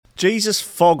Jesus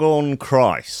Foghorn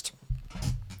Christ.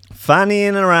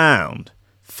 Fannying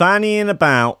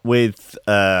about with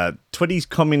Twitty's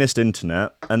communist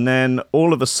internet, and then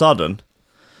all of a sudden,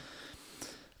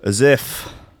 as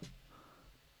if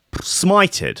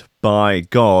smited by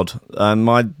God, and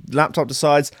my laptop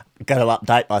decides, I'm going to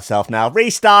update myself now.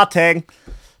 Restarting.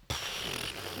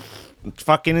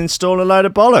 Fucking install a load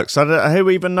of bollocks. I don't know who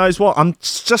even knows what. I'm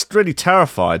just really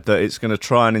terrified that it's going to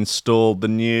try and install the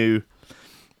new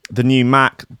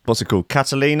Mac. What's it called?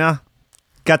 Catalina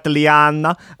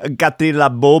Bobo.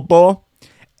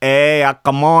 Hey,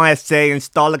 come on, I say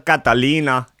install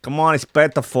Catalina. Come on, it's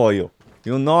better for you.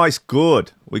 You know it's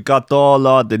good. We got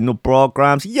all the new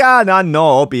programs. Yeah, I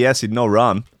know OBS is no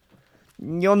run.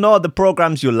 You know the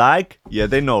programs you like. Yeah,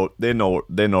 they know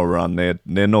run.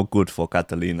 They're not good for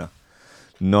Catalina.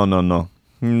 No,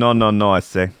 I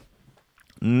say.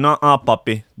 Nuh-uh,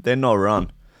 puppy. They no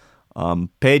run.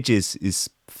 Pages is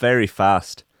very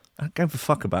fast. I don't give a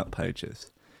fuck about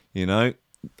Pages. You know?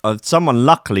 Someone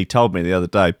luckily told me the other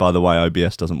day, by the way,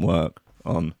 OBS doesn't work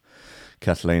on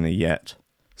Catalina yet.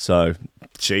 So,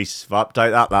 jeez, if I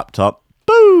update that laptop,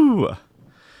 boo!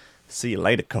 See you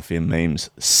later, Coffee and Memes.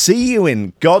 See you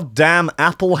in goddamn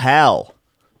Apple hell.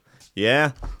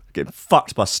 Yeah? Getting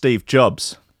fucked by Steve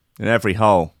Jobs. In every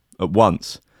hole at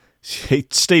once.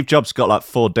 Steve Jobs got like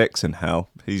 4 dicks in hell.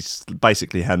 He's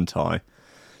basically hentai.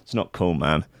 It's not cool,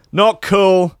 man. Not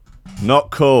cool.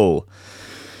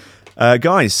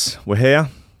 Guys, we're here.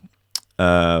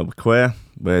 We're queer.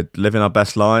 We're living our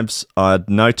best lives. I had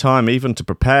no time even to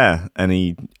prepare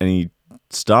any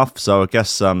stuff, so I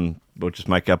guess we'll just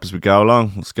make up as we go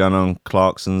along. What's going on?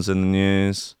 Clarkson's in the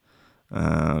news.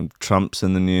 Trump's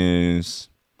in the news.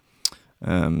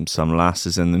 Some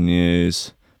lasses in the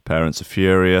news. Parents are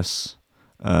furious.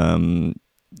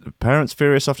 Parents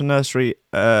furious after nursery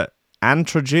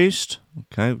introduced.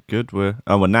 Okay, good.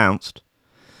 Announced.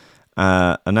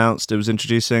 Announced it was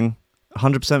introducing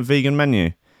 100% vegan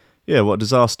menu. Yeah, what a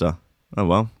disaster. Oh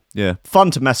well. Yeah, fun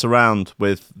to mess around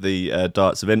with the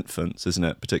diets of infants, isn't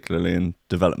it? Particularly in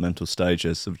developmental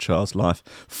stages of a child's life.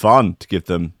 Fun to give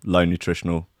them low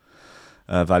nutritional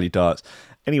value diets.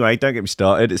 Anyway, don't get me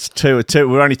started. It's 2.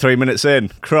 We're only 3 minutes in.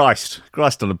 Christ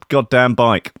on a goddamn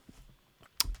bike.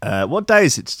 What day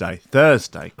is it today?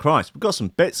 Thursday. Christ, we've got some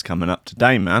bits coming up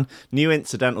today, man. New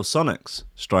Incidental Sonics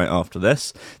straight after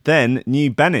this. Then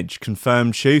new Benage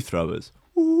confirmed shoe throwers.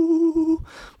 Ooh,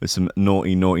 with some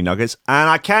naughty nuggets. And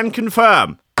I can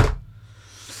confirm,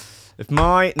 if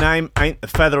my name ain't the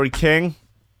Feathery King,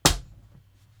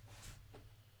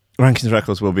 Rankings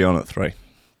Records will be on at 3.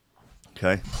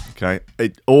 Okay.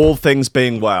 All things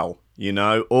being well, you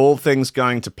know, all things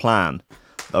going to plan.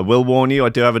 I will warn you, I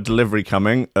do have a delivery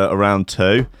coming at around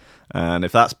 2, and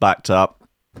if that's backed up,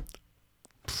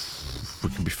 we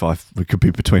could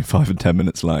be between 5 and 10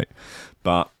 minutes late.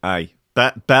 But hey,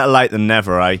 better late than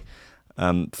never, eh?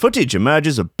 Footage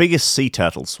emerges of biggest sea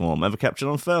turtle swarm ever captured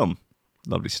on film.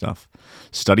 Lovely stuff.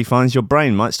 Study finds your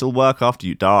brain might still work after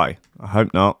you die. I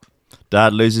hope not.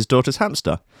 Dad loses daughter's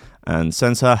hamster and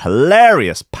sends her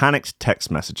hilarious panicked text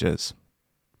messages.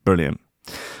 Brilliant.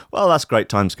 Well, that's great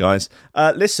times, guys.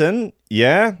 Listen,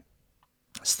 yeah,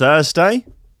 it's Thursday.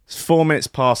 It's 4 minutes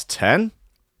past 10.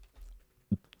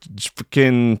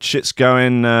 Freaking shit's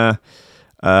going. The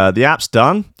app's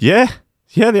done. Yeah,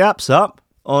 the app's up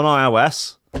on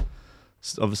iOS.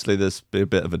 Obviously, there's a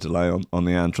bit of a delay on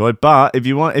the Android, but if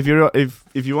you want to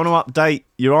update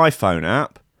your iPhone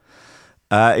app,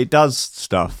 it does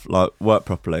stuff like work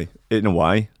properly in a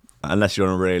way, unless you're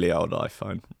on a really old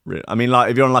iPhone. I mean,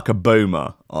 like if you're on like a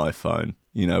boomer iPhone,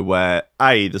 you know, where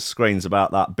the screen's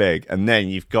about that big, and then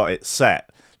you've got it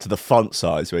set to the font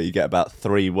size where you get about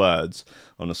 3 words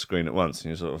on a screen at once, and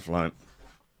you're sort of like,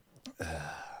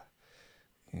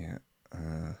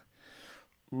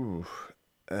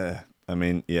 I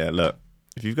mean, yeah, look,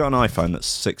 if you've got an iPhone that's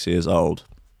 6 years old,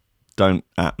 don't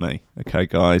at me, okay,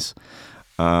 guys?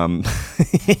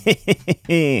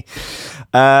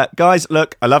 Guys,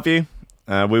 look, I love you.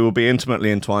 We will be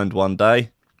intimately entwined one day,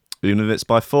 even if it's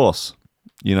by force.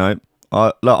 You know,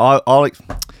 I'll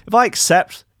if I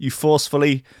accept you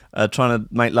forcefully trying to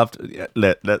make love,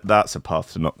 that's a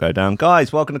path to not go down.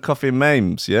 Guys, welcome to Coffee and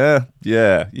Memes. Yeah.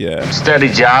 Steady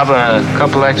job, a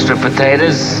couple extra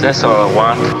potatoes. That's all I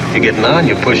want. You're getting on.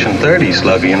 You're pushing 30,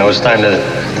 Slugger. You know, it's time to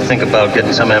think about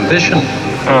getting some ambition.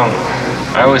 Oh,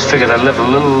 I always figured I'd live a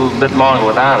little bit longer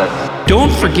without it.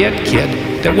 Don't forget, kid,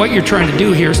 that what you're trying to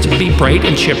do here is to be bright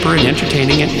and chipper and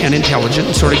entertaining and intelligent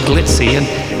and sort of glitzy, and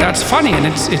that's funny, and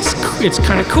it's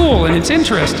kind of cool, and it's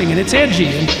interesting, and it's edgy,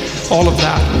 and all of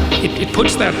that. It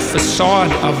puts that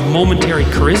facade of momentary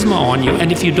charisma on you,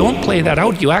 and if you don't play that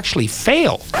out, you actually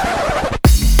fail.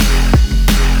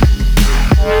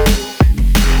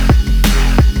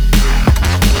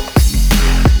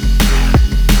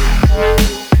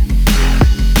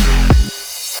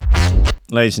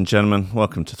 Ladies and gentlemen,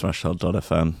 welcome to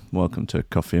Threshold.fm. Welcome to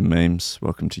Coffee and Memes.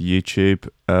 Welcome to YouTube.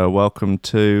 Welcome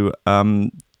to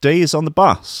D is on the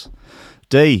bus.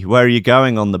 D, where are you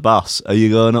going on the bus? Are you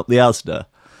going up the Asda?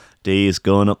 D is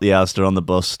going up the Asda on the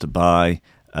bus to buy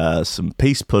some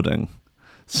peace pudding.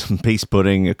 Some peace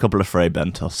pudding, a couple of Frey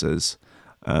Bentoses,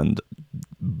 and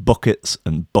buckets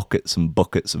and buckets and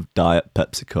buckets of Diet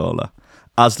Pepsi Cola.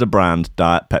 Asda brand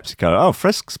Diet Pepsi Cola. Oh,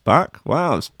 Frisk's back.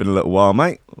 Wow, it's been a little while,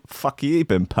 mate. Fuck you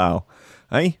been, pal?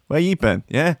 Hey, where you been?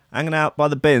 Yeah, hanging out by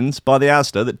the bins, by the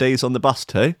Asda that D's on the bus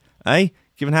to. Hey,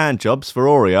 giving hand jobs for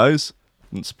Oreos.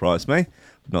 Wouldn't surprise me.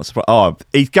 Not surprised. Oh,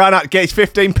 he's going up to get his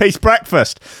 15-piece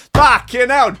breakfast. Fucking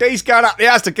hell, D's going up the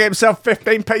Asda to get himself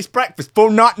 15-piece breakfast.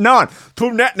 $4.99.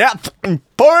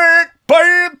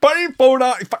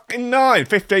 $4.99.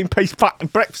 15-piece fucking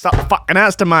breakfast up the fucking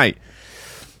Asda, mate.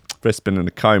 Chris been in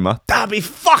a coma. That'd be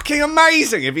fucking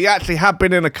amazing if he actually had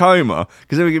been in a coma.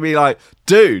 Because then we could be like,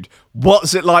 dude,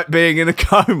 what's it like being in a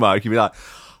coma? He could be like,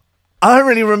 I don't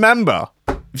really remember.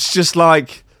 It's just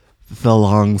like the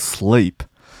long sleep.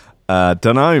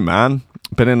 Dunno, man.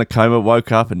 Been in a coma,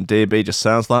 woke up, and DB just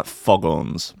sounds like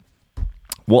foghorns.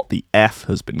 What the F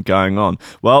has been going on?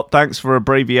 Well, thanks for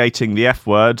abbreviating the F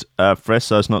word, Frisk,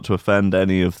 so as not to offend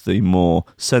any of the more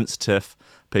sensitive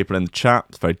people in the chat.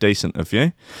 It's very decent of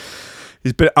you.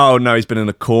 He's been in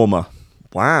a coma.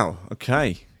 Wow.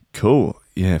 Okay. Cool.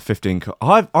 Yeah, 15.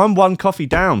 I'm one coffee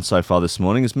down so far this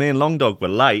morning, as me and Long Dog were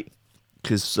late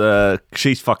because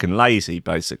she's fucking lazy,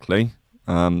 basically.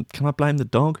 Can I blame the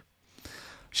dog?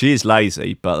 She is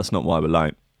lazy, but that's not why we're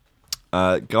late.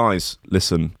 Guys,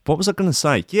 listen. What was I going to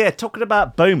say? Yeah, talking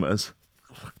about boomers.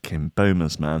 Fucking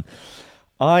boomers, man.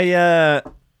 I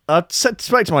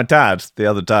spoke to my dad the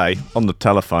other day on the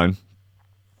telephone,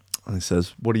 and he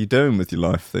says, "What are you doing with your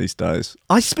life these days?"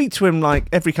 I speak to him like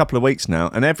every couple of weeks now,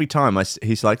 and every time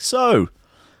he's like, "So,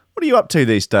 what are you up to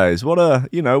these days? What are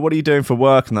you doing for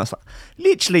work?" And that's like,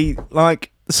 literally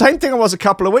like the same thing I was a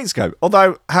couple of weeks ago.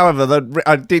 Although, however,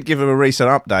 I did give him a recent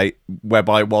update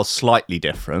whereby it was slightly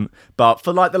different, but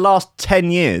for like the last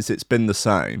 10 years, it's been the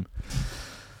same.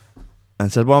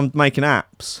 And said, "Well, I'm making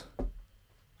apps."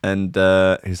 And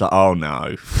he's like, "Oh,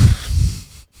 no.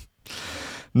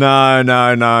 No.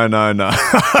 No,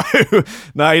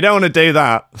 you don't want to do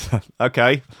that."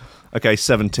 Okay,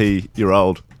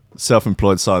 70-year-old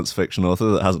self-employed science fiction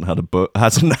author that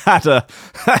hasn't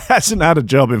had a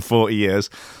job in 40 years.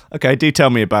 Okay, do tell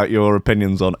me about your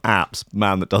opinions on apps.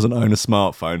 Man that doesn't own a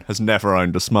smartphone, has never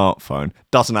owned a smartphone,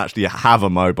 doesn't actually have a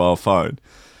mobile phone.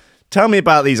 Tell me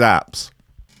about these apps.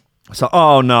 So,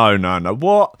 oh, no.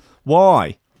 What?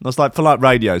 Why? I was like, for like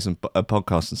radios and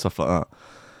podcasts and stuff like that.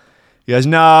 He goes,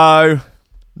 no.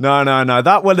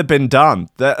 That will have been done.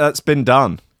 That's been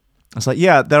done. I was like,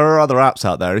 yeah, there are other apps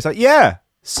out there. He's like, yeah.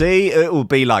 See, it will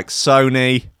be like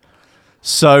Sony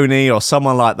or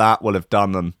someone like that will have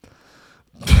done them.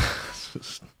 I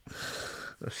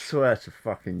swear to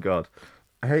fucking God.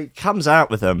 He comes out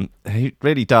with them. He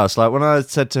really does. Like when I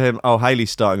said to him, "Oh,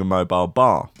 Haley's starting a mobile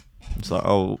bar." It's like,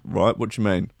 "Oh, right. What do you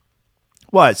mean?"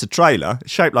 Well, it's a trailer. It's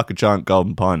shaped like a giant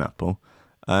golden pineapple.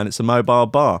 And it's a mobile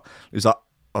bar. He's like,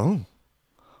 "Oh,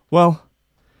 well,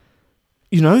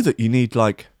 you know that you need,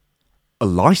 like, a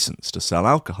license to sell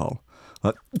alcohol."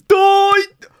 Like, I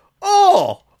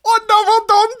never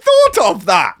thought of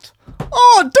that.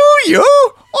 Oh, do you?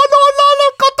 Oh,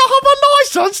 no, got to have a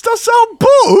license to sell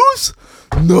booze?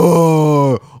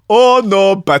 No. Oh,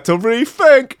 no, better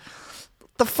rethink.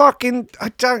 The fucking, I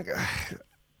don't...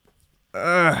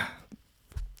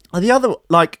 The other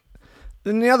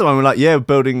one, we're like, yeah,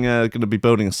 we're going to be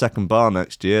building a second bar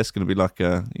next year. It's going to be like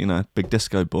a, big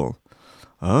disco ball.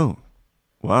 Oh,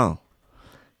 wow.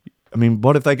 I mean,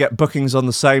 what if they get bookings on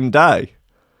the same day?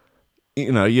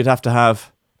 You'd have to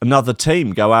have another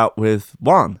team go out with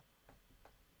one.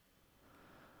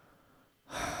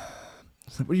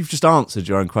 Well, you've just answered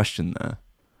your own question there.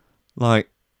 Like,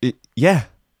 yeah.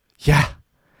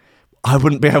 I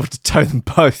wouldn't be able to tow them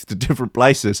both to different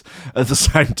places at the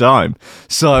same time.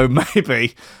 So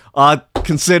maybe I'd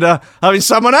consider having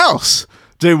someone else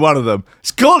do one of them.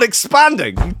 It's called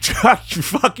expanding. You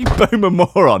fucking boomer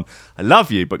moron. I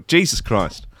love you, but Jesus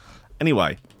Christ.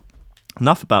 Anyway,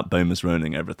 enough about boomers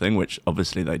ruining everything, which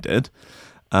obviously they did.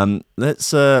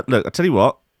 Let's look, I'll tell you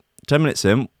what, 10 minutes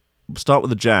in, we'll start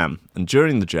with a jam. And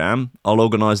during the jam, I'll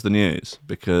organise the news,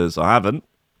 because I haven't.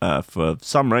 for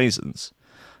some reasons.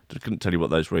 I couldn't tell you what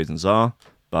those reasons are,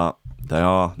 but they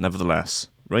are nevertheless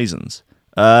reasons.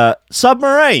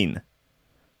 Submarine.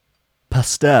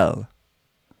 Pastel.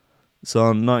 It's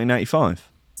on 1985.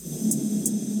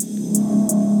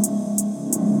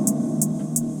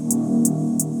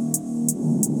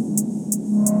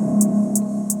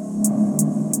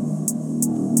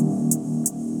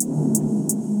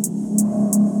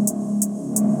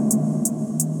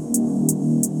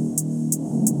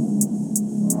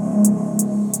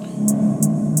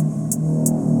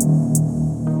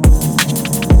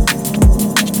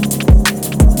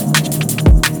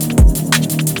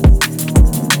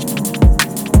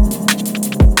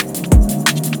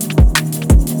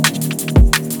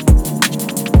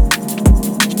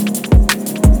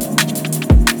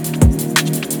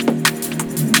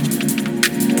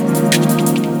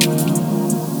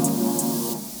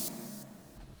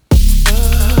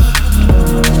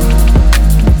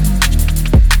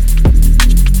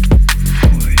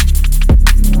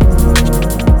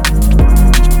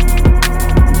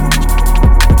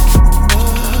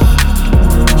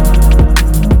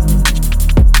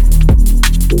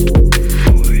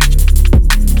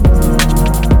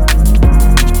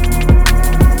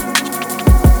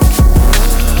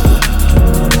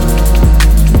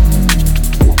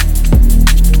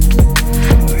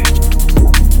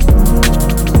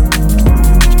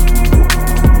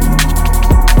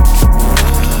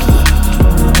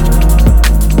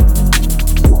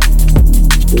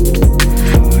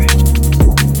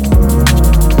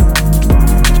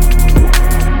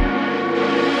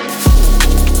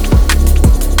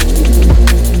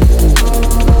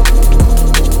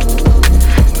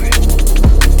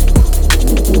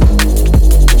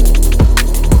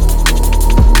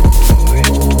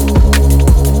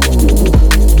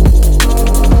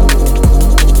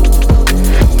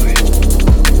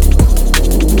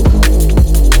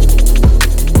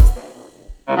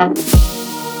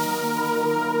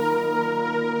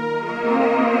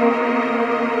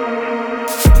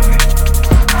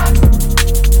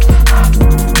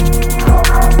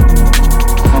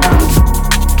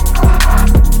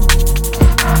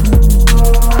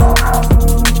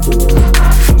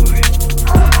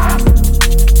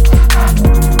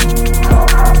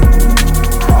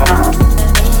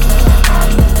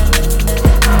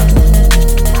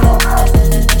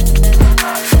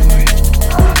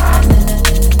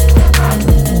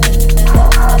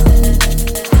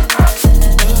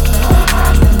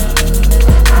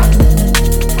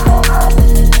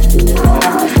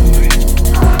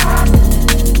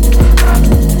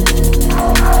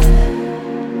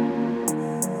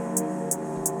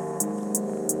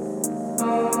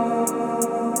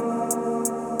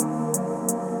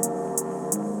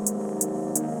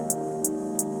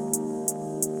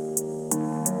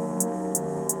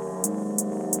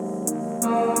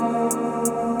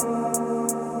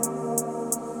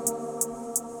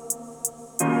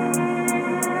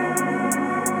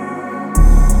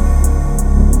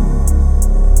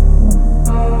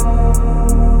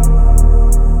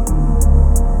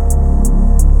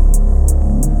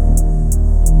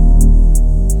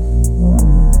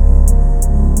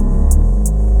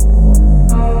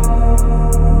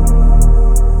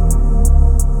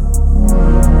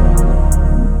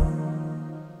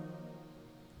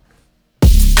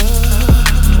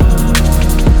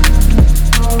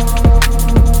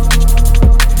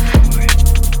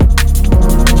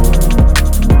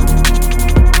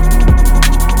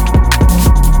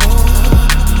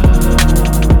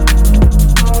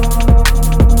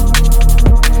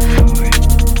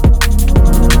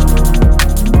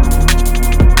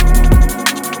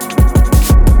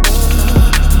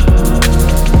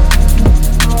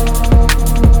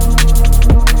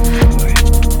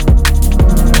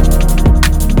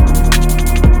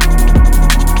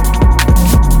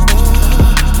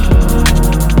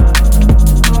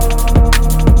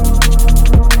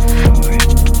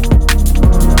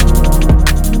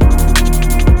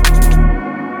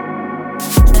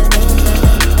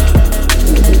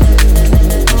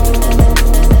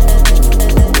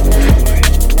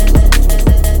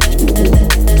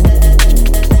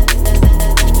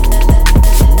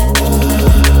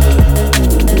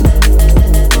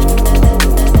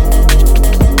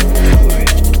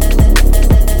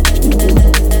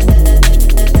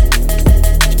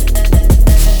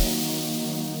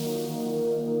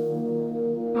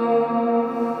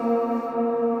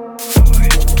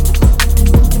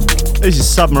 This is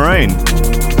Submarine.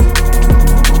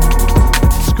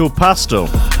 It's called Pastel.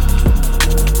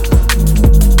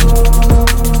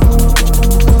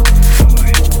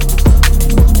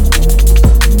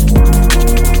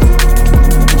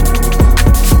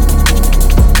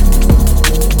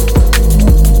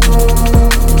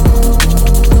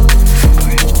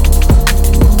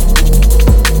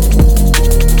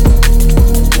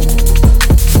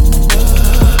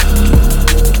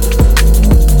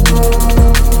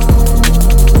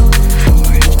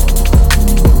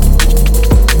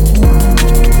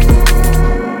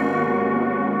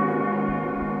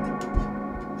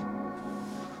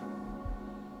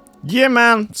 Yeah,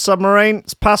 man. Submarine.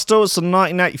 It's pastel. It's from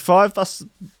 1985. That's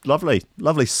lovely.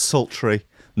 Lovely sultry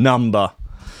number.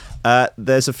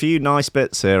 There's a few nice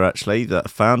bits here, actually, that I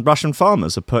found. Russian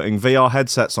farmers are putting VR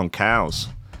headsets on cows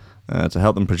to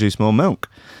help them produce more milk.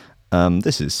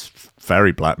 This is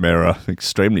very Black Mirror.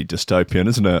 Extremely dystopian,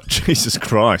 isn't it? Jesus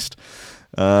Christ.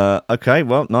 Okay,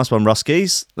 well, nice one,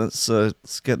 Ruskies. Let's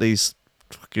get these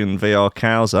fucking VR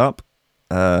cows up.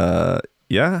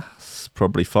 Yeah, it's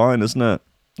probably fine, isn't it?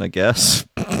 I guess.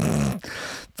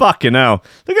 Fucking hell.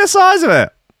 Look at the size of it.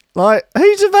 Like,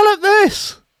 who developed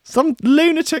this? Some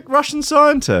lunatic Russian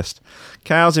scientist.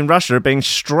 Cows in Russia are being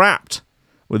strapped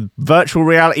with virtual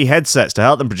reality headsets to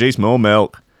help them produce more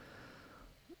milk.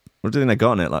 What do you think they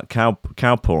got in it? Like cow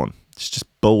porn. It's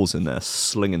just bulls in there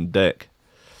slinging dick.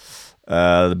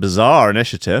 The Bizarre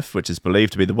initiative, which is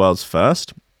believed to be the world's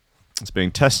first, is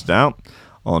being tested out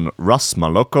on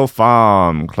Rasmaloko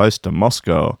Farm, close to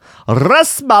Moscow.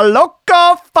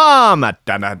 Rasmaloko Farm!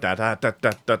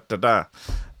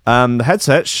 The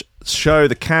headsets show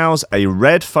the cows a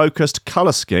red-focused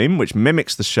colour scheme which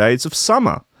mimics the shades of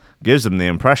summer. Gives them the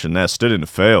impression they're stood in a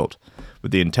field,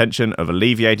 with the intention of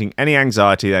alleviating any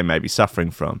anxiety they may be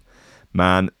suffering from.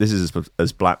 Man, this is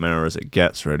as Black Mirror as it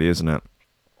gets, really, isn't it?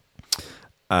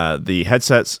 The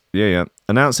headsets,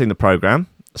 announcing the program,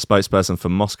 a spokesperson for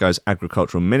Moscow's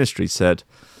agricultural ministry said,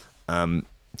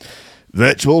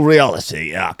 virtual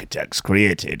reality architects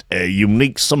created a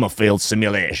unique Summerfield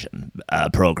simulation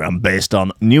program based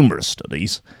on numerous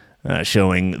studies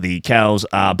showing the cows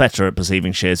are better at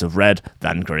perceiving shades of red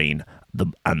than green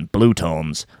and blue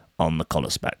tones on the colour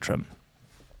spectrum.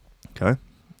 Okay.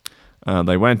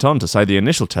 They went on to say the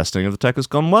initial testing of the tech has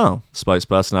gone well. The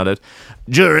spokesperson added,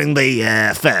 during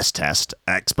the first test,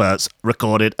 experts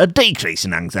recorded a decrease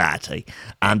in anxiety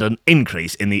and an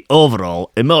increase in the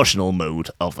overall emotional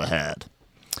mood of the herd.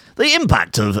 The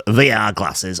impact of VR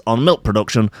glasses on milk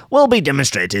production will be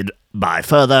demonstrated by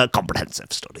further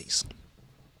comprehensive studies.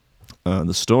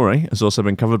 The story has also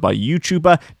been covered by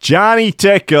YouTuber Johnny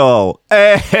Tickle.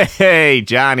 Hey,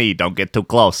 Johnny, don't get too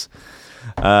close.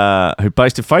 Who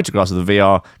posted photographs of the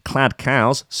VR-clad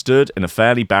cows stood in a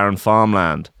fairly barren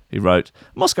farmland. He wrote,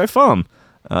 Moscow Farm.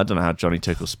 I don't know how Johnny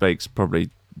Tickle speaks,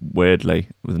 probably weirdly,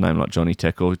 with a name like Johnny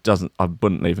Tickle. I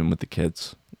wouldn't leave him with the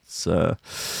kids. It's,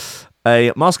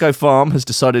 a Moscow farm has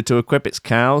decided to equip its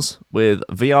cows with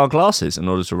VR glasses in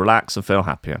order to relax and feel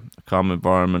happier. A calm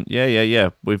environment. Yeah.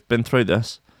 We've been through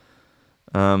this.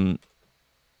 Many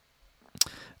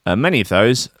of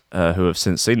those who have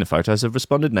since seen the photos have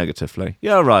responded negatively.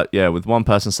 Yeah, right. Yeah, with one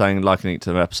person saying likening it to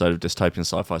an episode of dystopian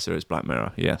sci-fi series Black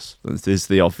Mirror. Yes, this is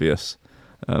the obvious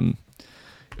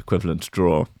equivalent to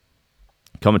draw.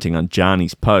 Commenting on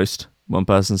Johnny's post, one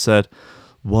person said,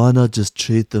 why not just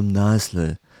treat them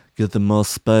nicely? Give them more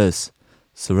space,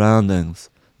 surroundings,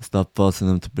 stop forcing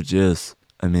them to produce.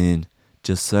 I mean,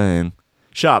 just saying.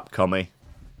 Shut up, commie.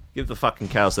 Give the fucking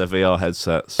cows their VR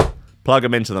headsets. Plug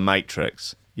them into the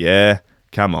Matrix. Yeah,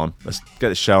 come on. Let's get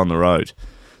this show on the road.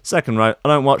 Second row, I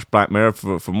don't watch Black Mirror.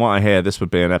 From what I hear, this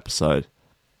would be an episode.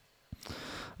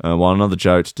 While another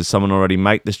joke, did someone already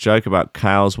make this joke about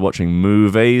cows watching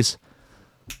movies?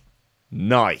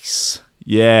 Nice.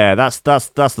 Yeah, that's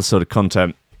the sort of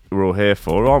content we're all here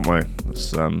for, aren't we?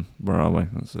 Where are we?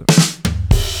 That's it.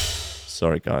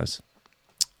 Sorry, guys.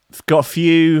 I've got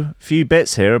a few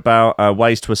bits here about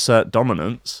ways to assert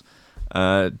dominance.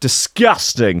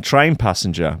 Disgusting train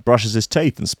passenger brushes his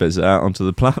teeth and spits it out onto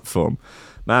the platform.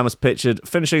 Man was pictured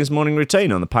finishing his morning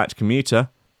routine on the packed commute,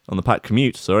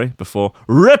 before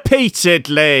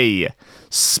repeatedly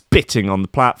spitting on the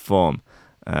platform.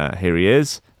 Here he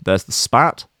is. There's the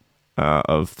spat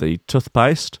of the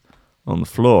toothpaste on the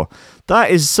floor. That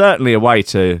is certainly a way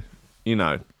to,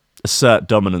 assert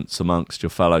dominance amongst your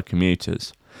fellow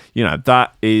commuters.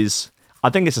 That is,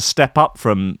 I think it's a step up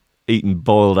from eating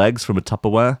boiled eggs from a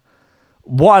Tupperware.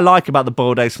 What I like about the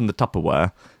boiled eggs from the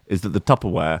Tupperware is that the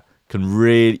Tupperware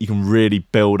you can really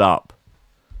build up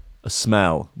a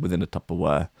smell within a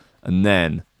Tupperware, and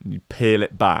then you peel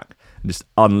it back and just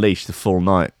unleash the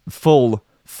full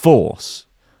force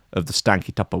of the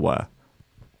stanky Tupperware.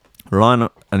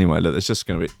 Anyway, look, there's just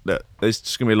going to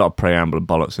be a lot of preamble and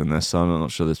bollocks in this, so I'm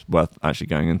not sure this is worth actually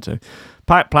going into.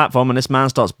 Packed platform, and this man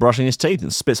starts brushing his teeth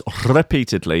and spits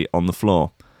repeatedly on the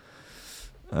floor.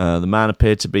 The man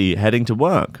appeared to be heading to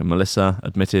work, and Melissa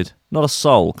admitted not a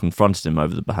soul confronted him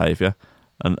over the behaviour,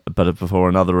 but before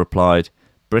another replied,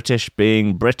 British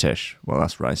being British. Well,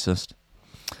 that's racist.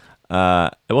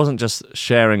 It wasn't just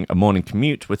sharing a morning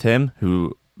commute with him,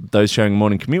 those sharing a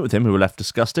morning commute with him who were left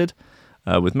disgusted,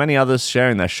 with many others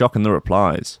sharing their shock in the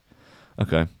replies.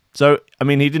 Okay, So, I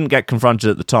mean, he didn't get confronted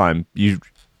at the time. You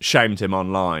shamed him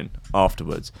online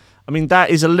afterwards. I mean, that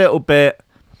is a little bit...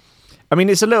 I mean,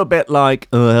 it's a little bit like,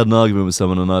 oh, I had an argument with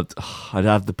someone and I'd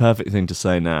have the perfect thing to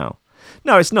say now.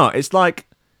 No, it's not. It's like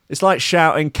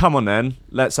shouting, come on then,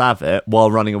 let's have it,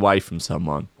 while running away from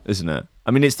someone, isn't it?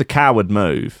 I mean, it's the coward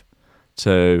move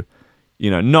to,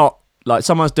 not... Like,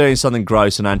 someone's doing something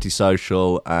gross and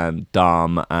antisocial and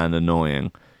dumb and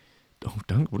annoying. Oh,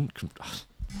 I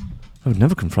would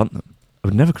never confront them.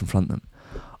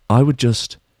 I would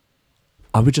just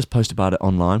post about it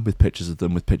online with pictures of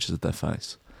them, with pictures of their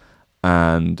face.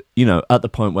 And, at the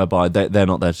point whereby they're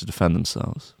not there to defend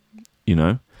themselves,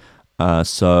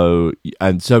 So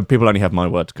people only have my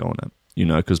word to go on it.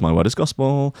 Because my word is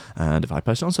gospel, and if I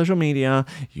post it on social media,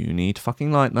 you need to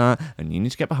fucking like that, and you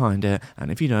need to get behind it, and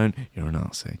if you don't, you're a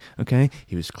Nazi, okay?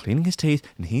 He was cleaning his teeth,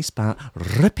 and he spat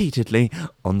repeatedly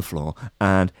on the floor,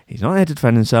 and he's not here to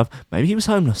defend himself. Maybe he was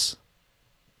homeless.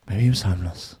 Do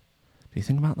you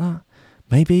think about that?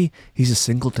 Maybe he's a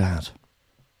single dad.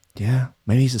 Yeah,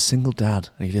 maybe he's a single dad,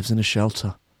 and he lives in a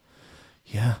shelter.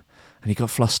 Yeah, and he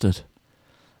got flustered,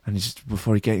 and he just,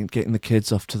 before he getting the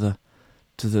kids off to the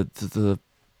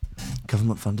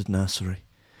government-funded nursery.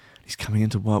 He's coming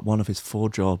into work one of his 4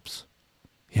 jobs.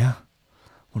 Yeah,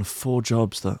 one of 4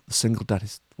 jobs that the single dad,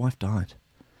 his wife died.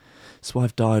 His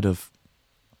wife died of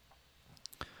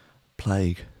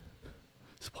plague.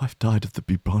 His wife died of the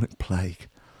bubonic plague.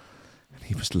 And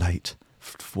he was late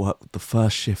for work, the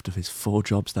first shift of his 4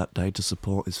 jobs that day to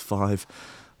support his 5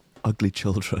 ugly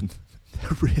children.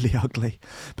 They're really ugly,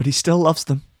 but he still loves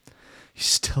them. He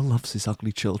still loves his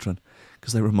ugly children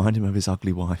because they remind him of his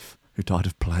ugly wife who died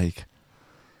of plague.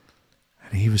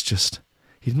 And he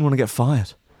didn't want to get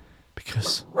fired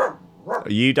because...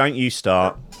 Don't you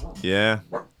start. Yeah.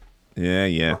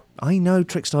 I know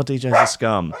Trickstar DJs are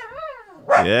scum.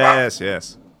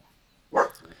 Yes.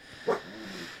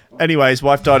 Anyway, his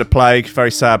wife died of plague.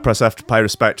 Very sad. Press F to pay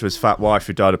respect to his fat wife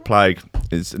who died of plague.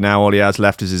 Now all he has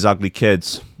left is his ugly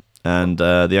kids. And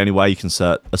the only way he can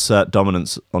assert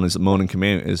dominance on his morning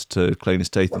commute is to clean his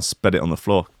teeth and spit it on the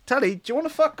floor. Tally, do you want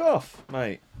to fuck off,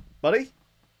 mate? Buddy?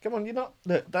 Come on, you're not...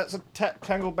 Look, that's a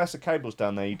tangled mess of cables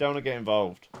down there. You don't want to get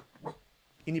involved.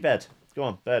 In your bed. Go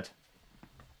on, bed.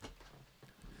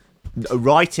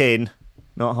 Right in,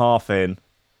 not half in.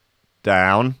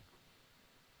 Down.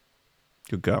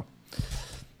 Good girl.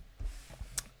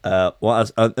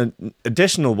 An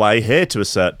additional way here to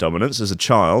assert dominance as a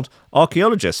child,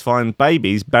 archaeologists find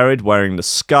babies buried wearing the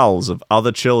skulls of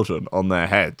other children on their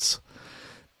heads.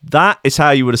 That is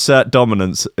how you would assert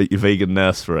dominance at your vegan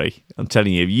nursery. I'm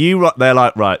telling you, they're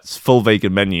like, right, it's full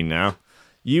vegan menu now.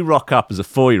 You rock up as a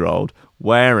 4-year-old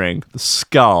wearing the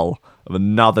skull of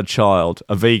another child,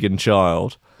 a vegan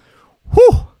child.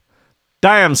 Whew!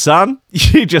 Damn, son,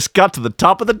 you just got to the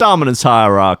top of the dominance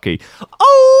hierarchy.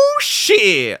 Oh,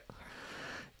 shit!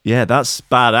 Yeah, that's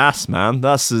badass, man.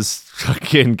 That's as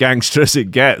fucking gangster as it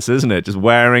gets, isn't it? Just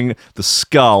wearing the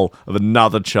skull of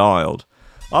another child.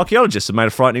 Archaeologists have made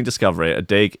a frightening discovery at a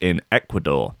dig in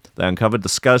Ecuador. They uncovered the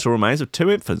skeletal remains of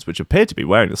 2 infants, which appear to be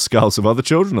wearing the skulls of other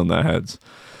children on their heads.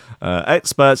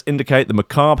 Experts indicate the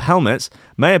macabre helmets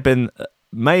may have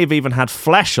even had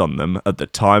flesh on them at the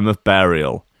time of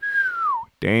burial.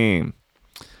 Damn.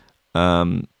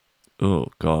 Oh,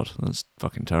 God, that's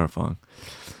fucking terrifying.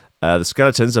 The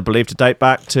skeletons are believed to date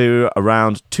back to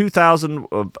around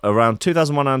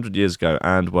 2,100 years ago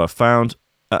and were found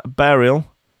at a burial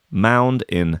mound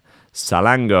in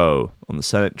Salango on the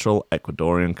central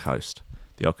Ecuadorian coast.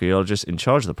 The archaeologists in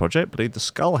charge of the project believe the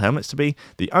skull helmets to be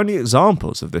the only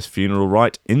examples of this funeral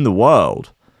rite in the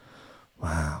world.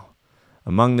 Wow.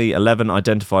 Among the 11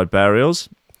 identified burials,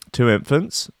 2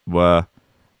 infants were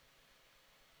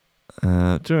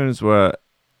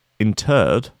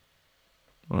interred.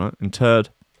 All right, interred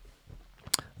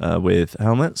with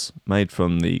helmets made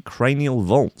from the cranial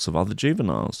vaults of other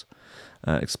juveniles,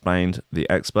 explained the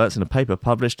experts in a paper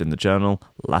published in the journal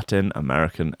Latin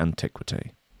American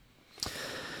Antiquity.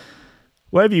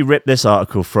 Where have you ripped this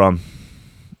article from?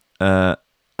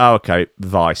 Okay,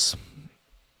 Vice.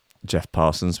 Jeff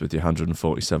Parsons with your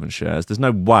 147 shares. There's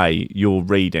no way you're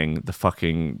reading the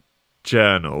fucking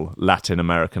journal Latin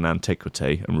American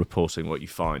Antiquity and reporting what you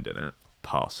find in it,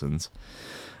 Parsons.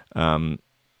 Uh-oh.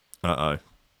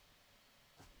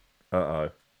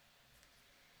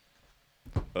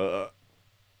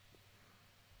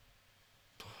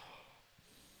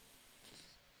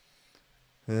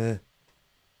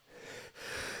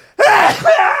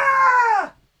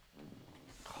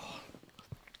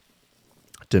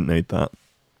 Didn't need that.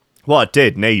 Well, I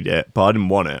did need it, but I didn't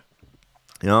want it.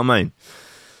 You know what I mean?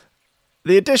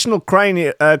 The additional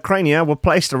crania were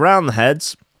placed around the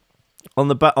heads on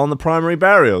the primary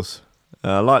burials,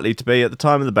 likely to be at the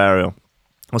time of the burial.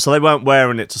 So they weren't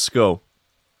wearing it to school.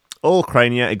 All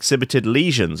crania exhibited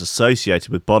lesions associated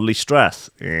with bodily stress.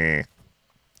 In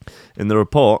the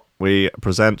report, we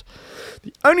present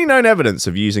the only known evidence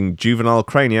of using juvenile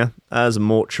crania as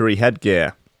mortuary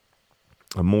headgear.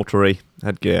 A mortuary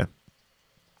headgear.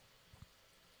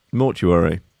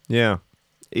 Mortuary, yeah.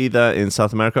 Either in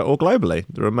South America or globally.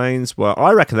 The remains were,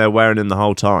 I reckon they were wearing them the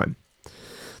whole time.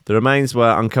 The remains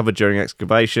were uncovered during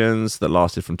excavations that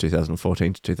lasted from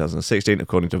 2014 to 2016.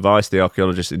 According to Vice, the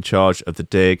archaeologists in charge of the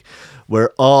dig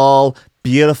were all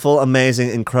beautiful, amazing,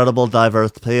 incredible,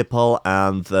 diverse people,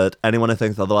 and that anyone who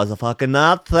thinks otherwise is a fucking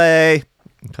Nazi.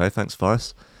 Okay, thanks,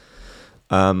 Vice.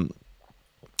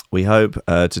 We hope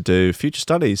to do future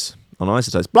studies on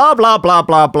isotopes. Blah, blah, blah,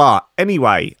 blah, blah.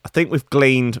 Anyway, I think we've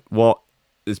gleaned what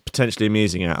is potentially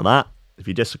amusing out of that. If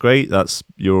you disagree,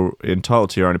 you're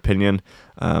entitled to your own opinion,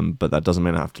 but that doesn't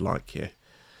mean I have to like you.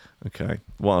 Okay,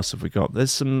 what else have we got?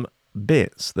 There's some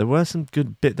bits. There were some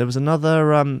good bits. There was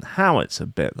another howitzer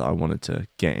bit that I wanted to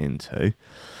get into.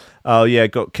 Oh yeah,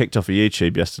 got kicked off of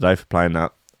YouTube yesterday for playing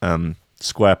that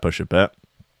square pusher bit.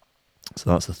 So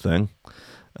that's the thing.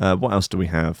 What else do we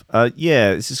have?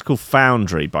 Yeah, this is called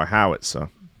Foundry by Howitzer.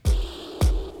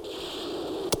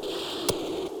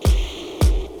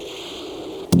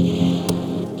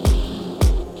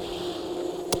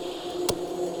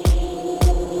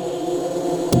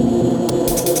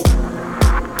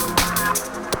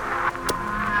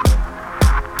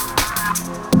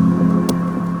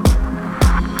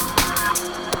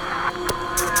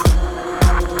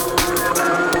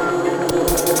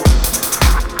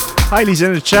 Hayley's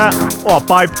in the chat. Oh,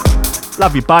 babe.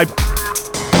 Love you, babe.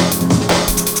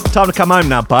 Time to come home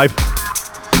now, babe.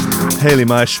 Hayley,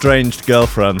 my estranged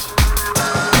girlfriend.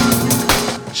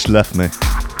 She left me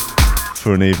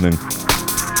for an evening.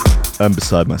 I'm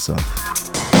beside myself.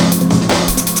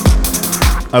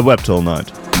 I wept all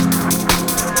night.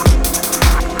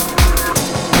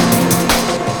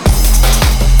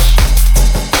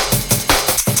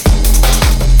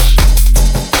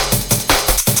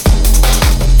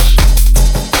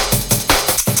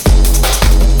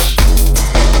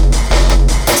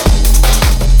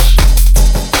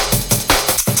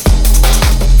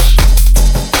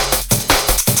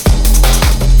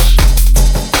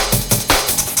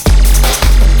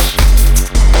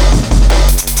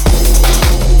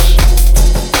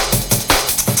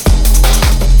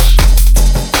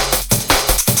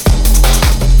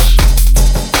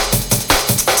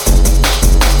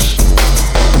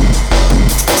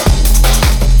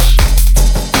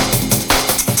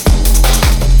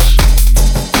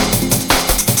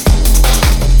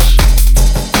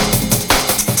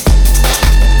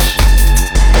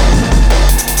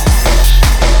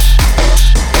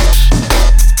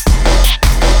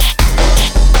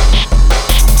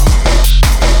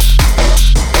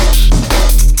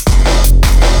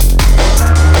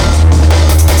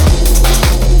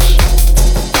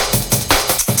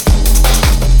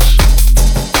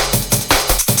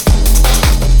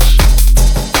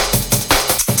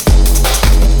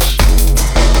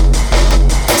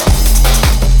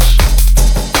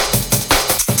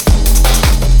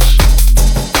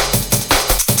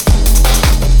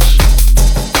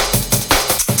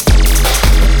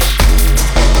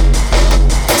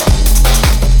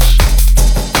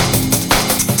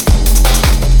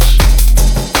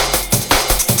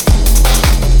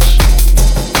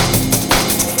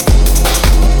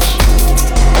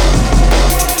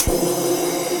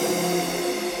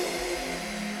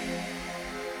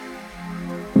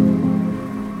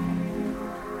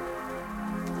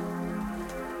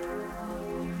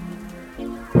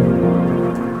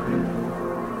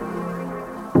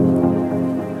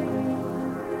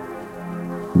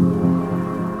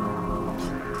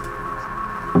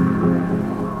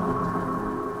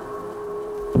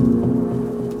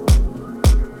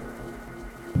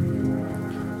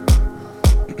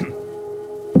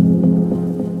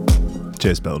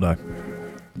 Cheers, Bildo.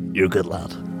 You're a good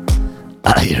lad.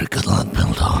 You're a good lad,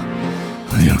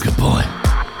 Bildo. You're a good boy.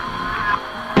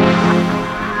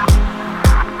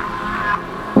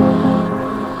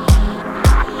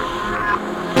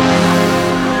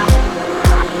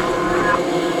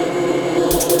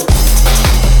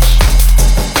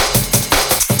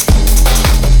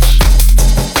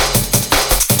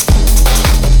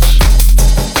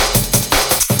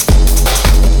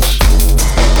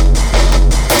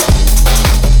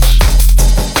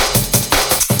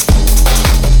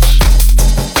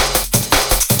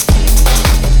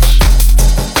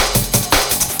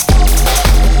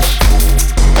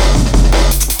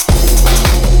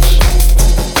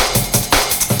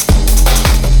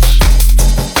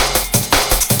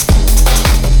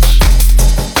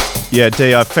 Yeah,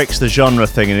 D, I fixed the genre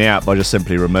thing in the app by just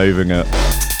simply removing it.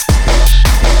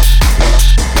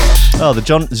 Oh,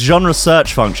 the genre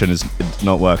search function is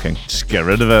not working. Just get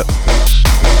rid of it.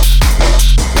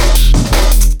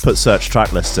 Put search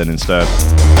track lists in instead.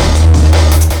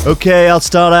 Okay, I'll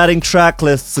start adding track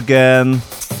lists again.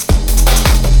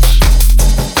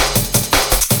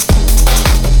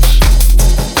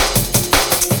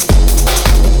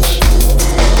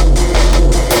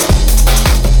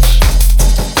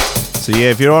 So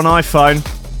yeah, if you're on iPhone,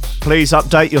 please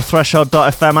update your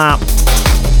Threshold.fm app.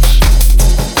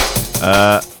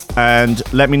 And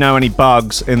let me know any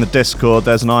bugs in the Discord.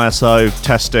 There's an ISO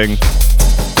testing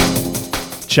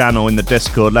channel in the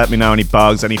Discord. Let me know any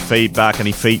bugs, any feedback,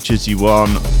 any features you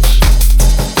want.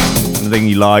 Anything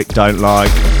you like, don't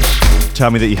like.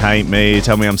 Tell me that you hate me,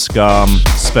 tell me I'm scum,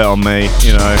 spit on me,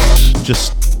 you know.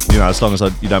 Just, you know, as long as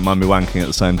you don't mind me wanking at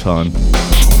the same time.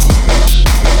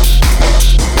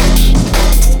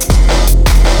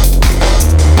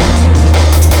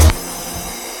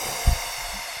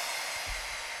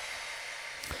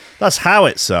 That's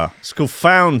Howitzer. It's called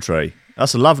Foundry.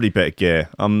 That's a lovely bit of gear.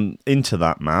 I'm into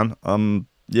that, man.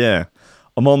 Yeah.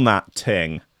 I'm on that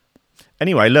ting.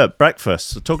 Anyway, look,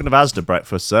 breakfast. Talking of Asda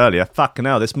breakfasts earlier. Fucking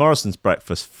hell, this Morrison's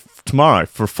breakfast tomorrow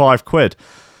for £5.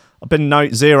 I've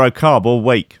been zero carb all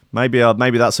week. Maybe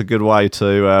that's a good way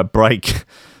to break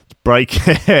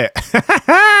it.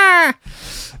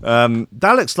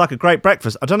 That looks like a great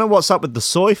breakfast. I don't know what's up with the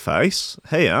soy face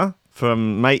here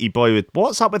from Matey Boy with...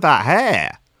 What's up with that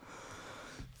hair?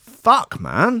 Fuck,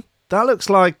 man. That looks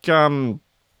like, I don't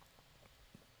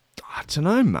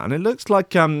know, man. It looks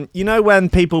like, you know when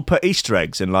people put Easter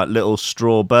eggs in, like, little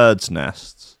straw birds'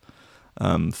 nests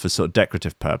for sort of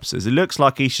decorative purposes? It looks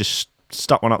like he's just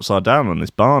stuck one upside down on his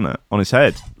barnet, on his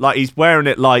head. Like, he's wearing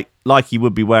it like he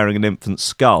would be wearing an infant's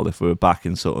skull if we were back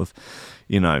in sort of,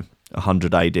 you know,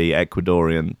 100 AD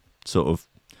Ecuadorian sort of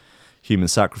human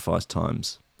sacrifice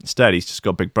times. Instead, he's just got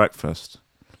a big breakfast.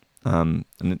 And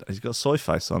he's got a soy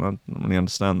face on. I don't really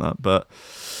understand that. But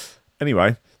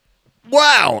anyway.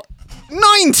 Wow!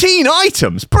 19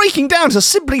 items! Breaking down to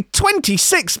simply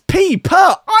 26p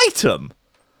per item!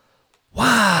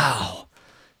 Wow!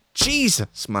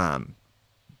 Jesus, man.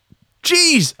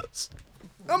 Jesus!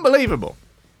 Unbelievable.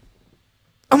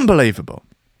 Unbelievable.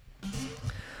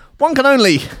 One can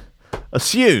only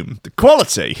assume the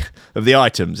quality of the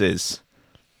items is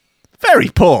very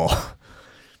poor.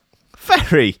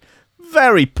 Very,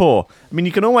 very poor. I mean,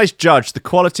 you can always judge the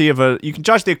quality of you can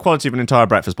judge the quality of an entire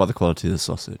breakfast by the quality of the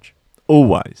sausage.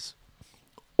 Always.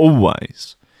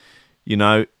 Always. You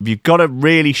know, if you've got a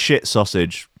really shit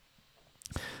sausage,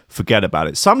 forget about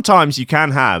it. Sometimes you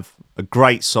can have a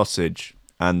great sausage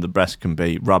and the rest can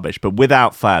be rubbish, but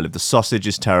without fail, if the sausage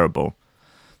is terrible,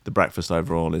 the breakfast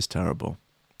overall is terrible.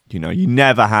 You know, you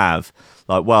never have,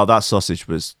 like, well, that sausage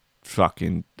was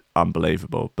fucking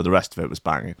unbelievable, but the rest of it was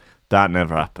banging. That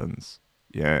never happens.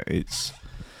 Yeah,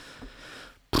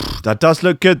 that does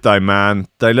look good though, man.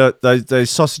 Those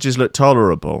sausages look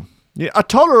tolerable. Yeah, a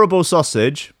tolerable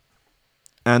sausage,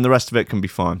 and the rest of it can be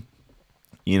fine.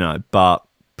 You know, but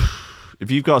if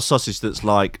you've got a sausage that's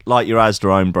like your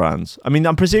Asda own brands, I mean,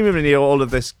 I'm presumably all of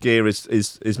this gear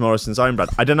is Morrison's own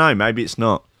brand. I don't know. Maybe it's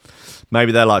not.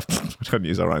 Maybe they're like, we don't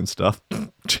use our own stuff.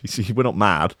 Jeez, we're not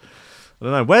mad. I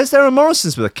don't know. Where's there a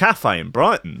Morrison's with a cafe in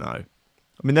Brighton though?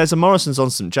 I mean, there's a Morrison's on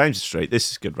St James's Street.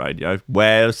 This is good radio.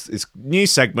 Where's it's new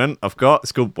segment I've got?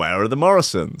 It's called Where Are the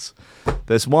Morrison's?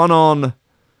 There's one on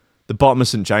the bottom of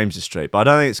St James's Street, but I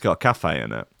don't think it's got a cafe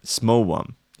in it. It's a small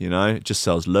one, you know. It just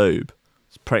sells lube.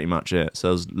 It's pretty much it. It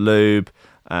sells lube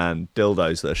and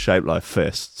dildos that are shaped like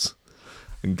fists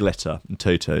and glitter and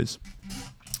tutus.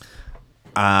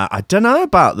 I don't know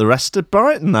about the rest of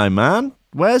Brighton though, man.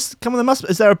 Is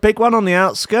there a big one on the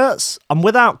outskirts? I'm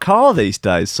without car these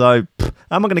days, so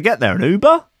how am I going to get there? An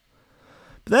Uber?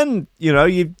 But then, you know,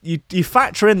 you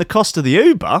factor in the cost of the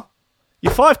Uber,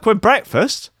 your £5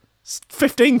 breakfast, it's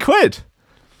 15 quid.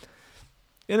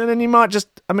 And then you might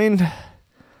just, I don't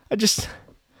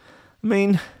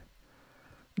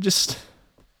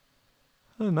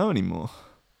know anymore.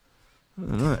 I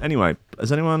don't know. Anyway,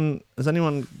 has anyone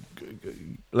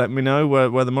let me know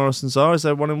where the Morrison's are? Is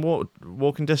there one in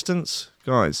walking distance?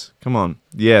 Guys, come on.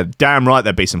 Yeah, damn right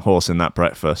there'd be some horse in that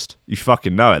breakfast. You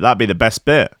fucking know it. That'd be the best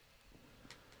bit.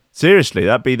 Seriously,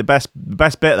 that'd be the best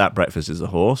bit of that breakfast is the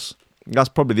horse. That's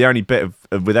probably the only bit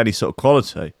of with any sort of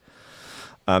quality.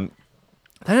 They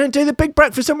don't do the big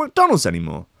breakfast at McDonald's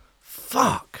anymore.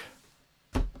 Fuck.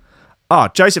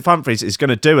 Joseph Humphreys is going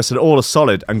to do us all a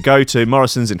solid and go to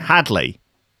Morrison's in Hadley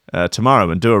tomorrow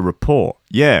and do a report.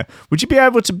 Yeah. Would you be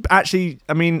able to actually,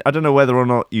 I mean, I don't know whether or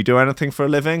not you do anything for a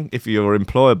living, if you're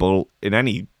employable in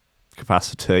any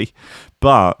capacity,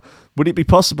 but would it be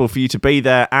possible for you to be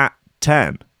there at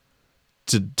 10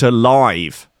 to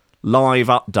live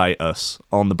update us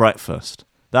on the breakfast?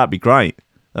 That'd be great.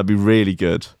 That'd be really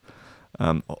good.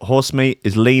 Horse meat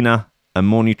is leaner and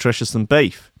more nutritious than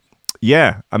beef.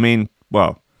 Yeah, I mean,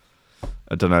 well,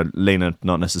 I don't know, leaner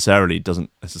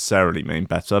doesn't necessarily mean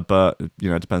better, but, you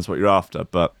know, it depends what you're after.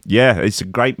 But, yeah, it's a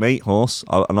great meat, horse,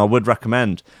 and I would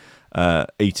recommend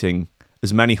eating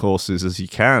as many horses as you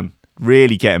can.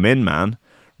 Really get them in, man.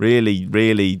 Really,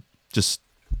 really just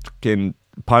fucking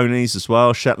ponies as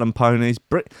well, Shetland ponies.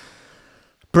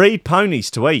 Breed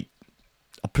ponies to eat.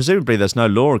 Presumably there's no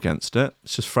law against it.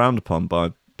 It's just frowned upon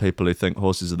by people who think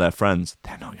horses are their friends.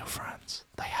 They're not your friends.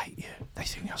 They hate you. They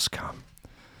think you're scum.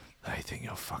 They think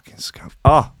you're fucking scum.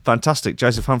 Oh, fantastic.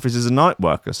 Joseph Humphreys is a night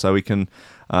worker, so he can...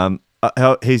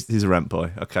 he's a rent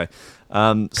boy. Okay.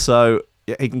 So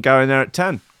yeah, he can go in there at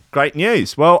 10. Great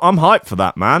news. Well, I'm hyped for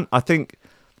that, man. I think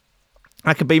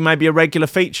that could be maybe a regular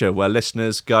feature where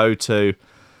listeners go to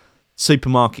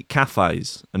supermarket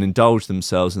cafes and indulge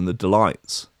themselves in the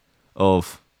delights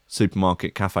of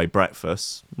supermarket cafe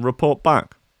breakfasts. Report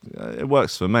back. It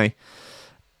works for me.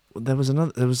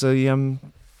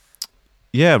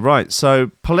 Yeah, right.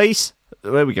 So police,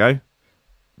 there we go.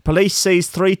 Police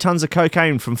seized 3 tons of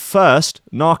cocaine from first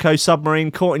narco submarine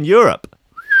caught in Europe.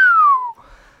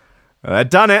 They've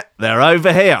done it. They're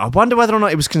over here. I wonder whether or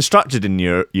not it was constructed in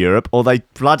Europe or they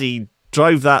bloody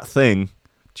drove that thing.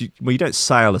 You don't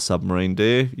sail a submarine, do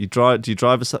you? Do you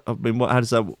drive a? I mean, how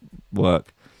does that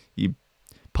work? You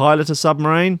pilot a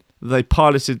submarine? They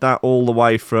piloted that all the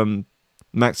way from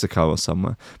Mexico or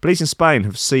somewhere. Police in Spain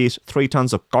have seized 3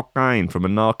 tons of cocaine from a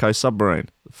narco submarine,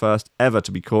 the first ever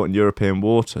to be caught in European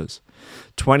waters.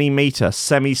 20-metre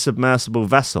semi-submersible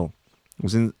vessel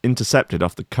was intercepted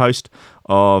off the coast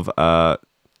of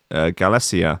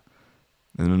Galicia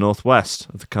in the northwest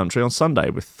of the country on Sunday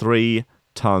with 3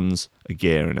 tons of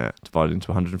gear in it, divided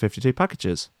into 152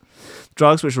 packages.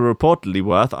 Drugs, which were reportedly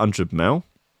worth 100 mil,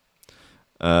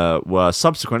 were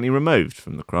subsequently removed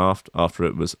from the craft after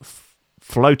it was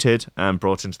floated and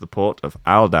brought into the port of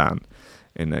Aldan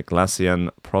in the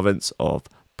Galician province of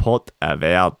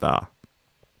Pontevedra.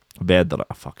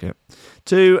 Fuck it.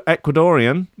 2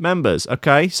 Ecuadorian members.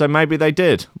 Okay, so maybe they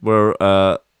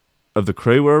of the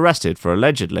crew were arrested for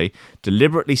allegedly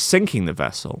deliberately sinking the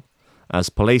vessel as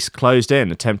police closed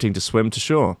in, attempting to swim to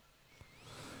shore.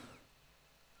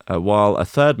 While a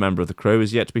 3rd member of the crew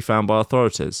is yet to be found by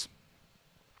authorities.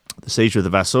 The seizure of the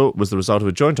vessel was the result of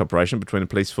a joint operation between the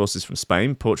police forces from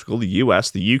Spain, Portugal, the US,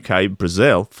 the UK,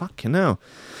 Brazil, fucking hell,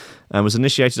 and was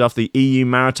initiated after the EU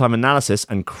Maritime Analysis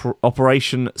and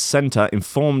Operation Centre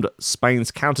informed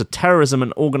Spain's Counter-Terrorism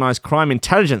and Organised Crime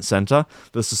Intelligence Centre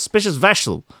that the suspicious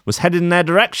vessel was headed in their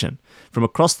direction from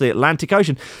across the Atlantic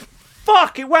Ocean.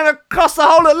 Fuck, it went across the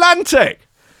whole Atlantic!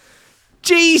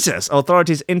 Jesus!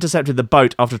 Authorities intercepted the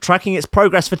boat after tracking its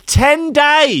progress for 10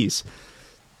 days!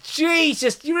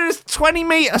 Jesus, you're in a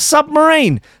 20-metre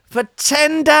submarine for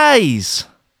 10 days!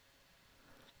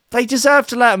 They deserve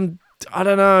to let them, I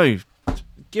don't know,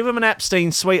 give them an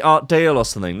Epstein sweetheart deal or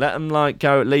something. Let them,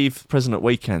 leave prison at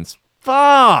weekends.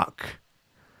 Fuck!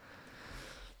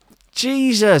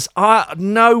 Jesus,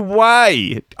 no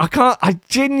way! I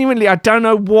don't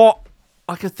know what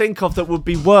I could think of that would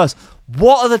be worse.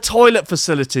 What are the toilet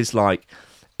facilities like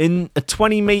in a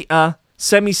 20-metre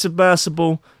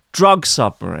semi-submersible drug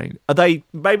submarine?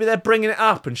 Maybe they're bringing it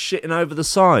up and shitting over the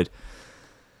side.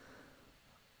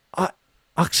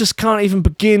 I just can't even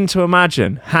begin to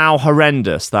imagine how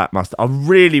horrendous that must. I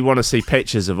really want to see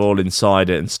pictures of all inside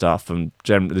it and stuff, and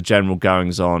the general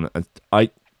goings on.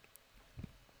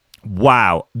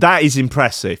 Wow, that is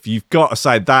impressive. You've got to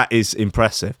say that is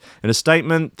impressive. In a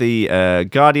statement, the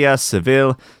Guardia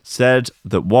Civil said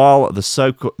that while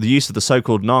the use of the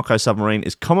so-called narco submarine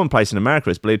is commonplace in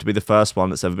America, it's believed to be the first one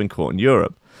that's ever been caught in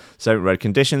Europe. So read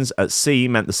conditions at sea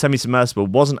meant the semi-submersible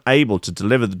wasn't able to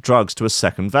deliver the drugs to a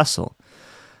second vessel.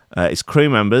 Its crew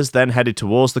members then headed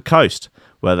towards the coast,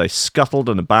 where they scuttled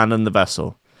and abandoned the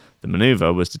vessel. The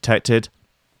manoeuvre was detected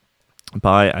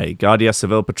by a Guardia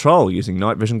Civil patrol using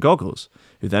night vision goggles,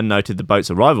 who then noted the boat's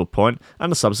arrival point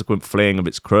and the subsequent fleeing of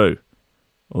its crew.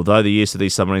 Although the use of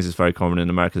these submarines is very common in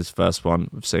America, this is the first one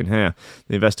we've seen here.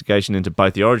 The investigation into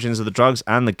both the origins of the drugs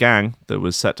and the gang that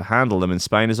was set to handle them in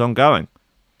Spain is ongoing.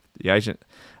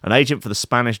 An agent for the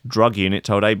Spanish drug unit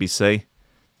told ABC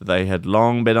that they had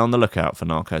long been on the lookout for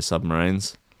narco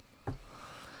submarines.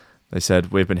 They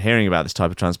said, "We've been hearing about this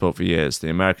type of transport for years. The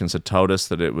Americans had told us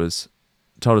that it was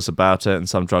told us about it, and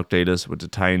some drug dealers were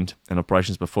detained in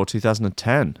operations before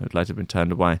 2010, who had later been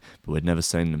turned away, but we'd never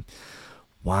seen them.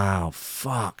 Wow,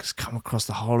 fuck, it's come across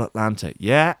the whole Atlantic.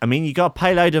 Yeah, I mean, you got a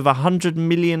payload of £100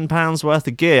 million worth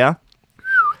of gear.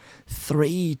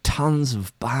 3 tons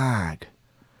of bag.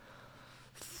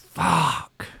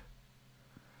 Fuck.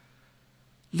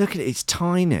 Look at it, it's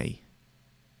tiny.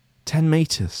 10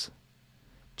 metres.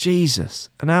 Jesus.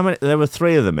 And how many? There were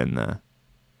 3 of them in there.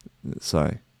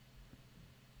 So,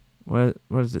 where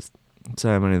does it say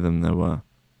how many of them there were?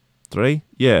 3?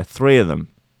 Yeah, 3 of them.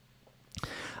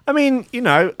 I mean, you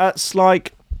know, that's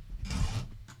like...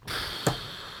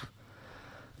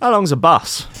 How long's a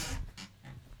bus?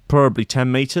 Probably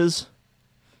 10 metres.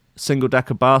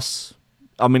 Single-decker bus.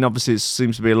 I mean, obviously, it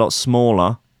seems to be a lot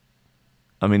smaller.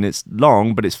 I mean, it's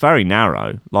long, but it's very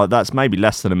narrow. Like, that's maybe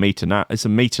less than a metre narrow. It's a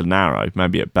metre narrow,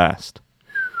 maybe at best.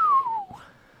 Do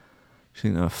you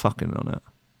think they were fucking on it?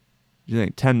 Do you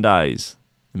think 10 days,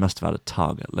 they must have had a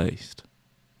tug at least?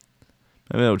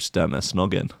 Maybe they were just down there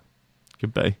snogging.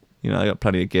 Could be. You know, they got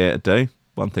plenty of gear to do.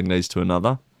 One thing leads to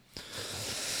another.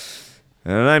 I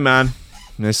don't know, man.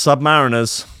 They're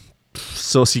submariners.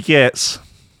 Saucy gits.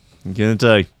 What are you gonna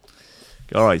do?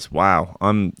 Guys, wow.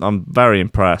 I'm very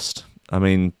impressed. I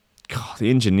mean, God,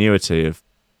 the ingenuity of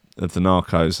the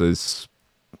Narcos is...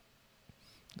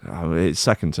 it's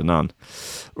second to none.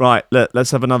 Right, let's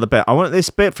have another bit. I want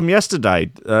this bit from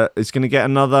yesterday. It's going to get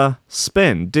another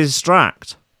spin.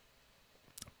 Distract.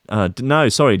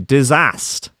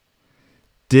 Disassed.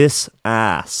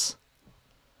 Disass.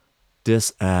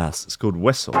 Disass. It's called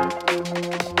Whistle.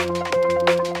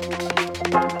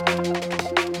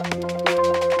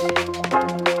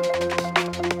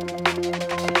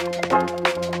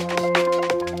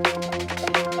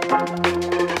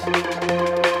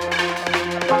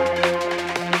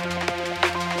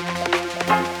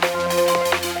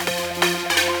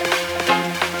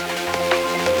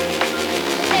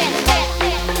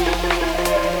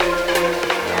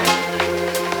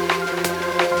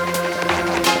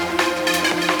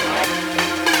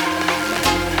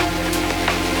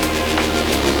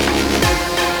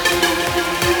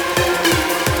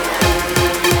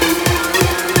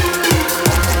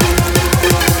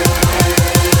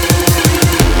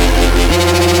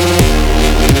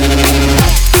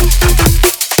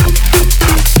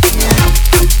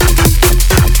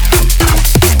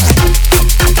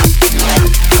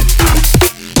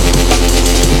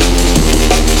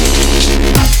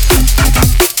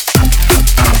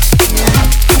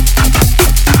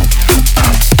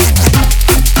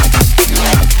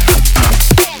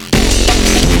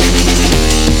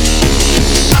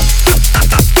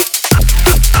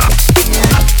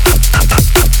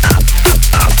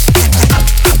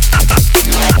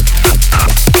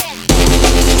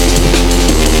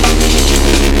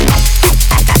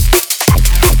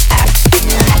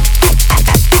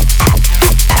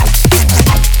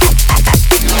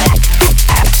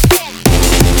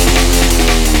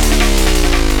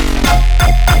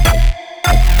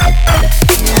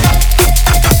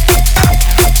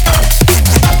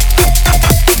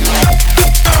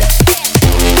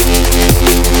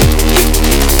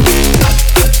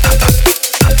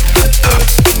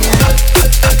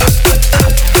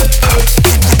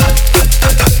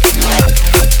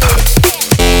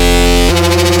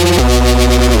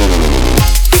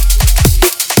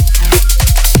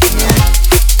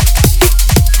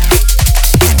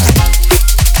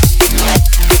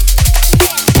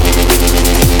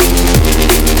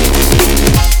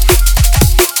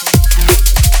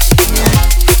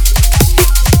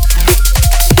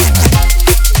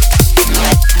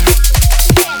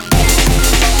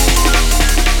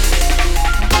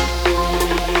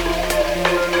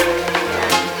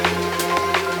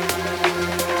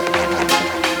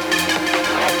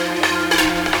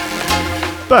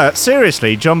 But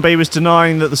seriously, John B was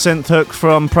denying that the synth hook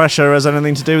from Pressure has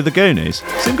anything to do with the Goonies.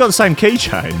 It's even got the same key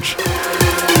change.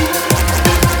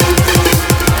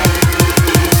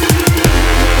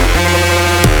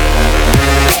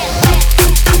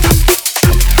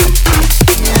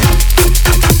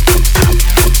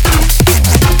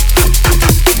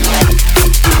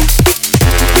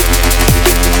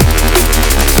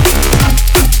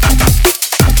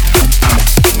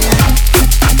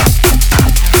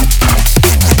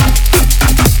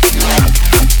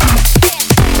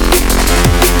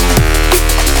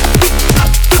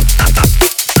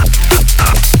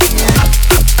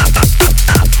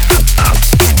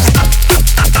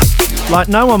 Like,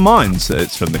 no one minds that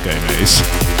it's from the Goonies.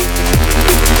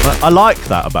 I like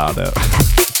that about it.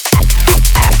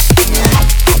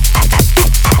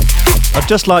 I'd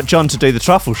just like John to do the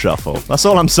truffle shuffle. That's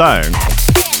all I'm saying.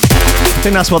 I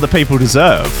think that's what the people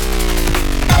deserve.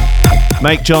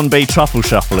 Make John B. Truffle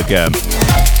Shuffle again.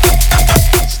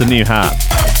 It's the new hat.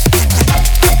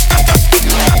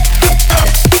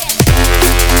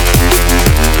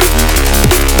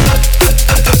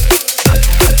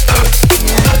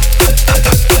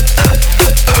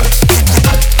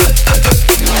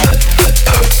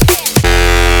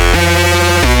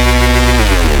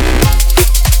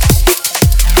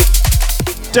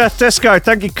 Death Disco,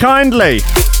 thank you kindly.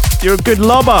 You're a good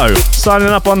lobbo. Signing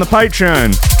up on the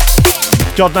Patreon.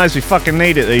 God knows we fucking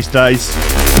need it these days.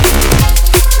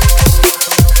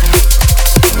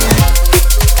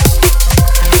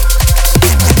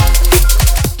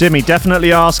 Jimmy,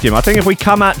 definitely ask him. I think if we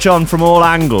come at John from all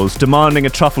angles demanding a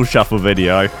Truffle Shuffle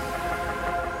video,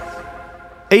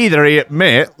 either he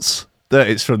admits that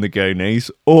it's from the Goonies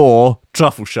or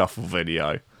Truffle Shuffle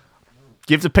video.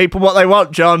 Give the people what they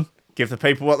want, John. Give the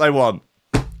people what they want.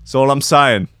 That's all I'm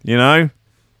saying, you know?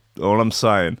 All I'm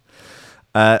saying.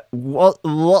 What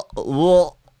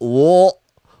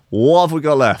have we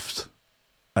got left?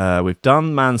 We've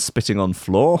done Man Spitting on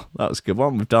Floor. That was a good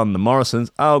one. We've done the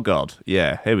Morrisons. Oh, God.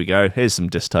 Yeah, here we go. Here's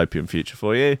some dystopian future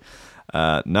for you.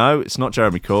 No, it's not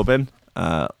Jeremy Corbyn,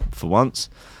 for once.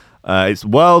 It's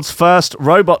world's first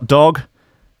robot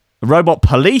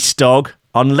police dog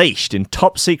unleashed in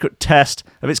top secret test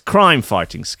of its crime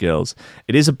fighting skills.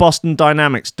 It is a Boston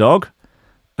Dynamics dog,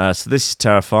 so this is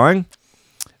terrifying.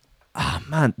 Ah,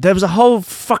 man, there was a whole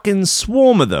fucking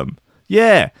swarm of them.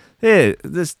 Yeah, here,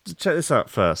 check this out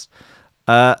first.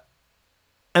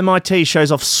 MIT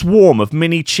shows off swarm of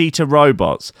mini cheetah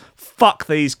robots. Fuck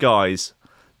these guys.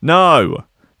 No.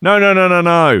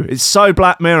 It's so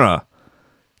Black Mirror.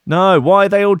 No, why are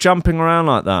they all jumping around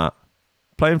like that?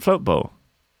 Playing football.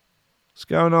 What's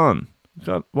going on?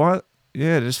 God, what?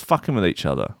 Yeah, they're just fucking with each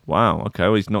other. Wow, okay,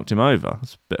 well, he's knocked him over.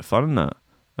 That's a bit of fun, isn't it?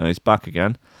 And he's back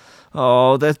again.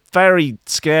 Oh, they're very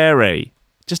scary.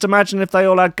 Just imagine if they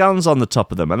all had guns on the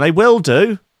top of them. And they will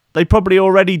do. They probably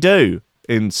already do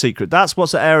in secret. That's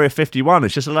what's at Area 51.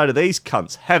 It's just a load of these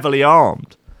cunts, heavily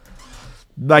armed.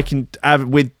 They can have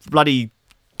with bloody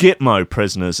Gitmo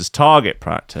prisoners as target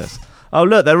practice. Oh,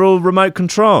 look, they're all remote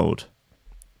controlled.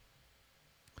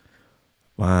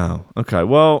 Wow. Okay,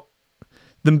 well,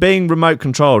 them being remote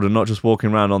controlled and not just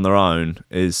walking around on their own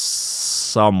is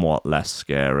somewhat less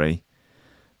scary.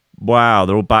 Wow,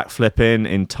 they're all backflipping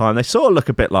in time. They sort of look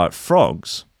a bit like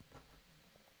frogs.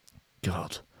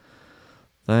 God.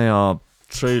 They are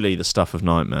truly the stuff of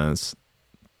nightmares.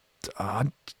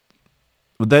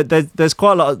 There's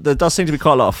quite a lot. There does seem to be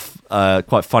quite a lot of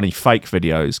quite funny fake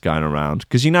videos going around,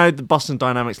 because you know the Boston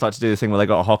Dynamics like to do the thing where they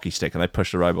got a hockey stick and they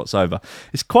push the robots over.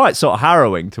 It's quite sort of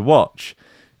harrowing to watch.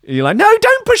 You're like, no,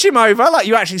 don't push him over. Like,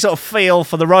 you actually sort of feel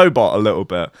for the robot a little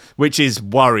bit, which is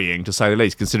worrying to say the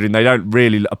least, considering they don't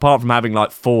really, apart from having like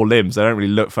 4 limbs, they don't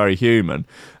really look very human.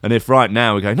 And if right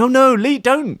now we go, no, Lee,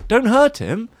 don't hurt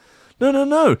him.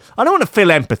 No. I don't want to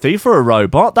feel empathy for a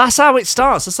robot. That's how it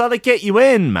starts. That's how they get you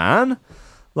in, man.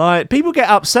 Like, people get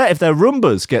upset if their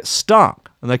Roombas get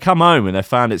stuck and they come home and they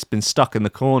found it's been stuck in the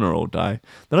corner all day.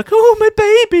 They're like, oh, my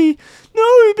baby.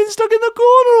 No, he's been stuck in the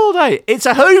corner all day. It's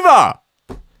a Hoover.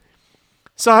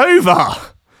 It's a Hoover.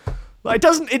 Like,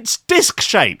 it's disc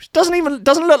shaped. Doesn't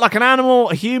look like an animal,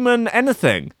 a human,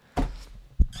 anything.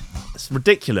 It's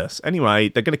ridiculous. Anyway,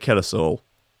 they're going to kill us all.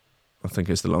 I think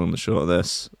it's the long and the short of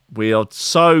this. We are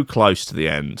so close to the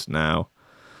end now.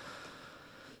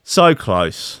 So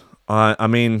close. I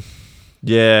mean,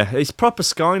 yeah, it's proper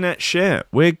Skynet shit.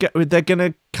 They're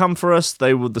gonna come for us.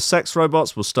 The sex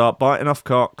robots will start biting off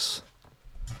cocks.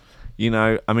 You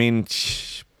know, I mean,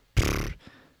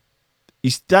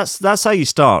 that's how you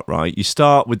start, right? You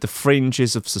start with the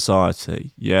fringes of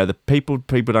society. Yeah, the people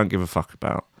don't give a fuck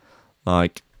about.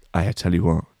 Like, I tell you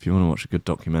what, if you want to watch a good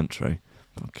documentary,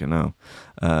 fucking hell,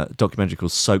 documentary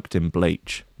called Soaked in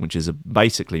Bleach, which is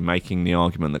basically making the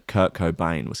argument that Kurt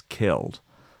Cobain was killed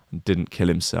and didn't kill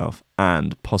himself,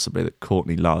 and possibly that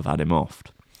Courtney Love had him offed.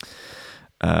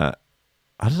 Why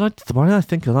did I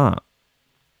think of that?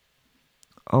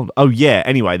 Oh yeah,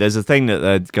 anyway, there's a thing that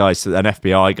an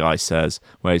FBI guy says,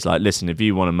 where he's like, listen, if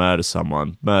you want to murder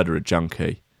someone, murder a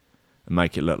junkie and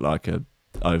make it look like a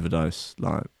overdose.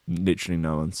 Like, literally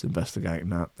no one's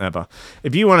investigating that, ever.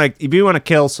 If you want to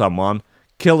kill someone,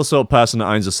 kill the sort of person that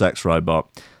owns a sex robot.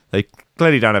 They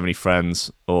clearly don't have any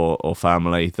friends or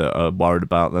family that are worried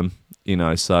about them, you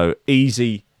know, so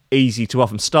easy to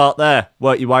often start there,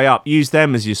 work your way up, use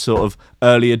them as your sort of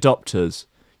early adopters.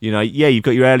 You know, yeah, you've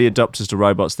got your early adopters to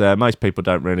robots there. Most people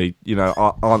don't really, you know,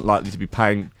 aren't likely to be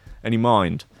paying any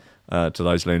mind to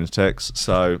those lunatics.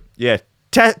 So, yeah,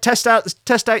 Test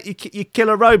out your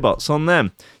killer robots on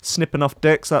them, snipping off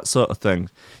dicks, that sort of thing.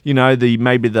 You know,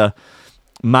 maybe the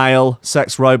male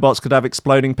sex robots could have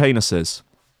exploding penises.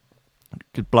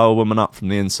 Could blow a woman up from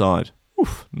the inside.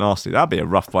 Oof, nasty. That'd be a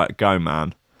rough way to go,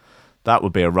 man. That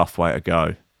would be a rough way to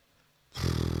go.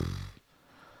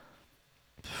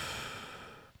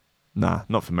 Nah,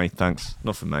 not for me, thanks.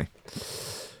 Not for me.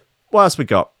 What else we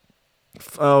got?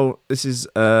 Oh, this is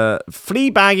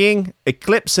fleabagging,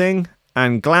 eclipsing,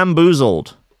 and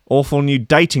glamboozled. Awful new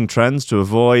dating trends to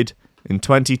avoid in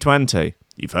 2020.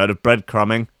 You've heard of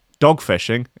breadcrumbing,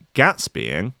 dogfishing,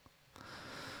 Gatsbying.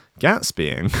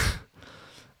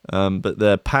 But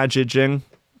they're pagaging,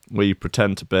 where you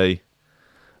pretend to be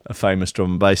a famous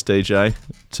drum and bass DJ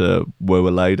to woo a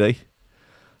lady.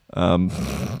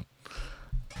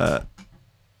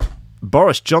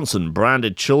 Boris Johnson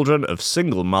branded children of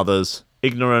single mothers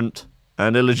ignorant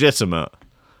and illegitimate.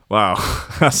 Wow,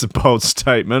 that's a bold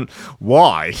statement.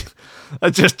 Why?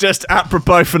 Just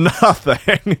apropos for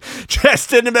nothing.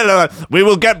 Just in the middle of it. We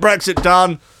will get Brexit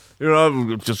done. You know,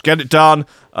 we'll just get it done.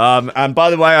 And by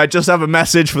the way, I just have a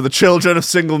message for the children of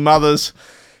single mothers.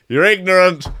 You're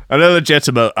ignorant and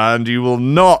illegitimate, and you will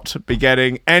not be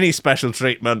getting any special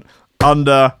treatment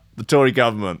under the Tory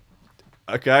government.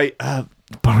 Okay,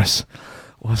 Boris,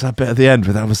 what was that bit at the end?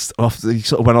 That was off. You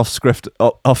sort of went off script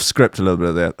a little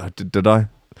bit there. Did I?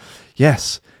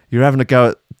 Yes, you're having a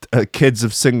go at kids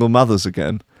of single mothers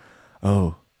again.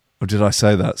 Oh, or did I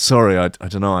say that? Sorry, I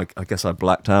don't know. I guess I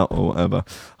blacked out or whatever.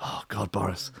 Oh God,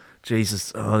 Boris,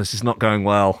 Jesus, this is not going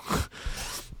well.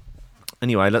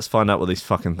 Anyway, let's find out what these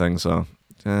fucking things are.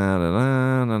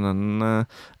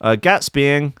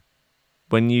 Gatsbying.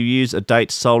 When you use a date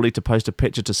solely to post a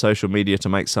picture to social media to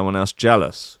make someone else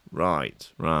jealous. Right.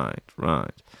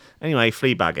 Anyway,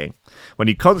 fleabagging. When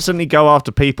you constantly go after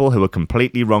people who are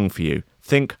completely wrong for you.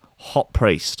 Think hot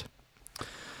priest.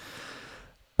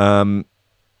 I've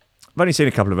only seen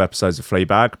a couple of episodes of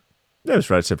Fleabag. It was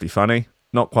relatively funny.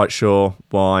 Not quite sure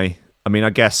why. I mean, I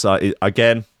guess,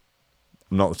 again,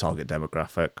 I'm not the target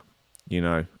demographic. You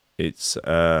know, it's...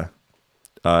 I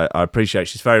appreciate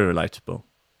she's very relatable.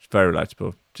 Very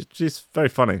relatable. Just very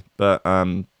funny. But,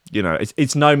 you know,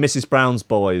 it's no Mrs. Brown's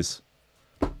Boys.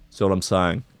 That's all I'm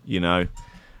saying. You know,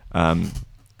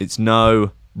 it's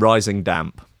no Rising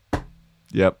Damp.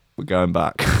 Yep, we're going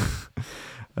back.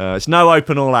 It's no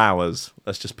Open All Hours.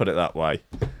 Let's just put it that way.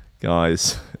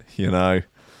 Guys, you know,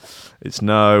 it's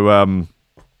no...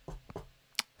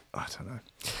 I don't know.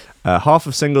 Half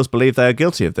of singles believe they are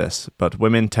guilty of this, but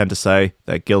women tend to say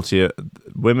they're guilty.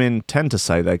 Women tend to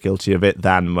say they're guilty of it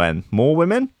than men. More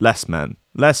women, less men.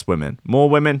 Less women, more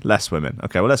women, less women.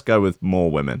 Okay, well, let's go with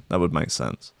more women. That would make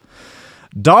sense.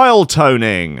 Dial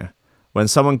toning. When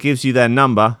someone gives you their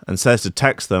number and says to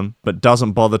text them, but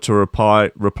doesn't bother to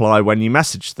reply when you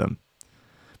message them.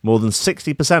 More than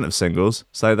 60% of singles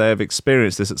say they have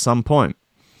experienced this at some point.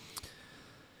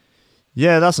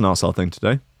 Yeah, that's an arsehole thing to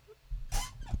do.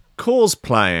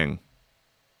 Cosplaying.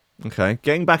 Okay,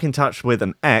 getting back in touch with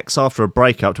an ex after a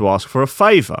breakup to ask for a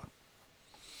favour.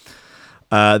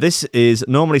 This is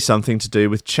normally something to do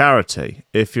with charity.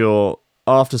 If you're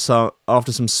after some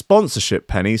sponsorship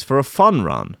pennies for a fun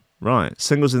run. Right,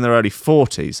 singles in their early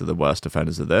 40s are the worst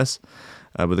offenders of this,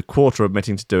 with a quarter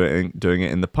admitting to doing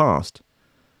it in the past.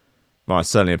 Well, I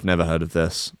certainly have never heard of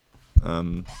this.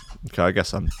 Okay, I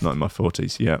guess I'm not in my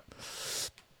 40s yet.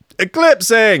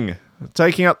 Eclipsing!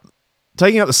 Taking up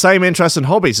the same interests and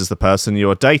hobbies as the person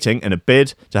you are dating in a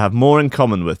bid to have more in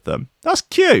common with them. That's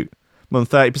cute. More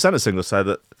than 30% of singles say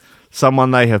that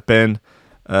someone they have been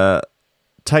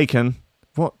taken...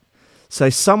 What?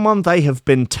 Say someone they have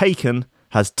been taken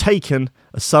has taken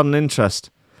a sudden interest.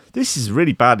 This is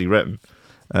really badly written.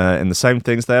 In the same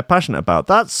things they are passionate about.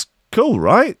 That's cool,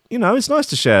 right? You know, it's nice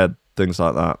to share things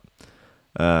like that.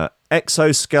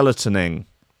 Exoskeletoning.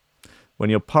 When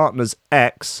your partner's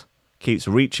ex keeps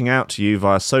reaching out to you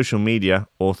via social media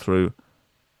or through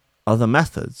other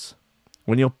methods.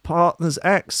 When your partner's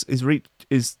ex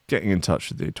is getting in touch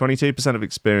with you. 22% have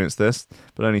experienced this,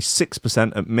 but only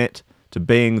 6% admit to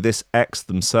being this ex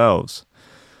themselves.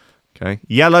 Okay.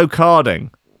 Yellow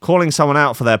carding. Calling someone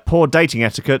out for their poor dating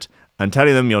etiquette and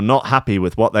telling them you're not happy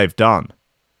with what they've done.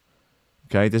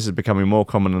 Okay, this is becoming more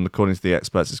common, and according to the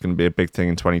experts, it's going to be a big thing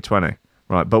in 2020.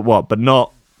 Right, but what? But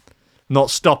not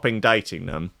stopping dating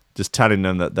them, just telling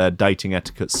them that their dating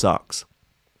etiquette sucks.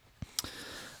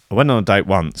 I went on a date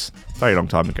once, a very long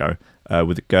time ago,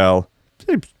 with a girl.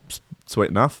 Sweet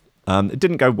enough. It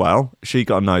didn't go well. She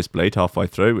got a nosebleed halfway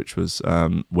through, which was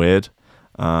weird.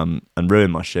 And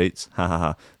ruined my sheets. Ha ha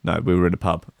ha. No, we were in a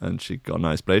pub and she got a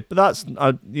nosebleed. But that's,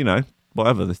 you know,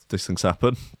 whatever, these things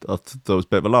happen. I thought it was a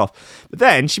bit of a laugh. But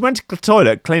then she went to the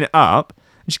toilet, clean it up,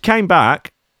 and she came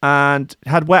back and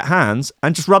had wet hands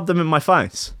and just rubbed them in my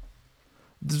face.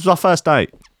 This was our first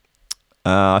date.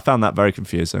 I found that very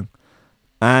confusing.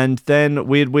 And then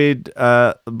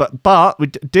but we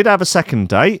did have a second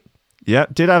date. Yeah,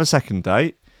 did have a second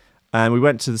date. And we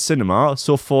went to the cinema,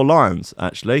 saw Four Lions,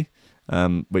 actually,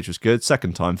 which was good.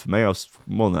 Second time for me. I was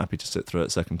more than happy to sit through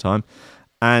it second time.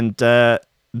 And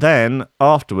then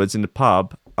afterwards in the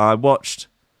pub, I watched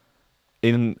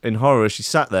in horror, she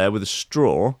sat there with a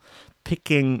straw,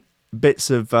 picking bits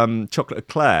of chocolate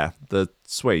eclair, the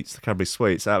sweets, the Cadbury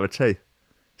sweets, out of her teeth.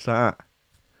 It's like that.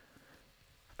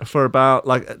 For about,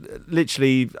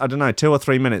 literally, I don't know, 2 or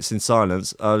 3 minutes in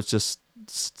silence, I was just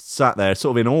sat there,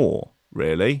 sort of in awe,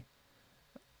 really,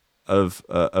 of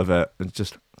it, and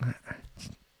just...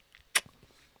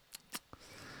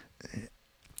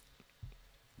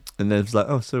 And then it was like,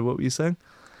 oh, so what were you saying?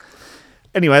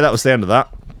 Anyway, that was the end of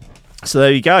that. So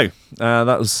there you go.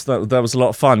 That was a lot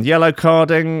of fun. Yellow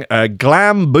carding,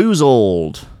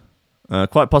 glamboozled.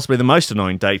 Quite possibly the most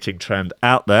annoying dating trend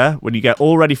out there. When you get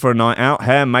all ready for a night out,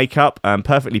 hair, makeup, and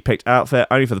perfectly picked outfit,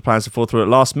 only for the plans to fall through at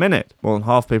last minute. More than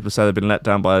half people say they've been let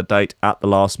down by a date at the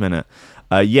last minute.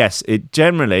 Yes, it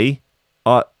generally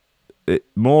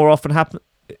more often happens.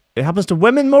 It happens to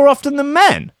women more often than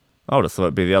men. I would have thought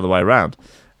it'd be the other way around.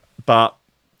 But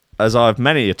as I've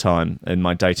many a time in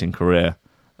my dating career,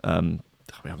 we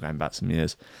are going back some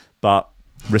years, but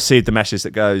received the message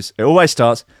that goes, it always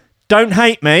starts, don't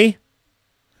hate me,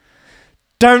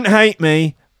 but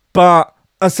anyway,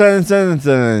 I'm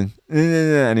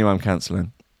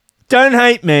cancelling. Don't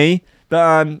hate me,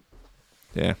 but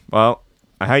yeah, well,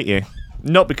 I hate you.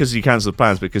 Not because you cancelled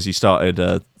plans, because you started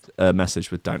a message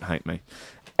with don't hate me.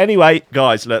 Anyway,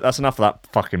 guys, look, that's enough of that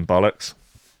fucking bollocks.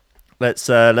 Let's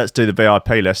do the VIP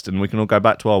list and we can all go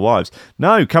back to our wives.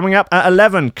 No, coming up at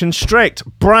 11, Constrict,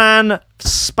 brand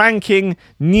spanking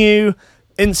new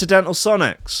incidental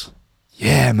sonics.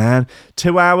 Yeah, man.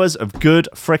 2 hours of good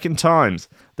frickin' times.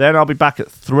 Then I'll be back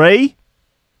at 3,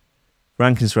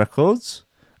 Rankins Records.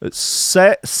 At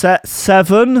set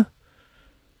 7,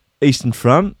 Eastern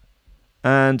Front.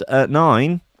 And at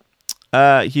 9,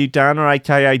 Hugh Downer,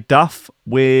 a.k.a. Duff,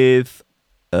 with...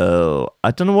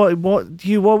 I don't know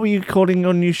what were you calling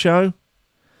your new show?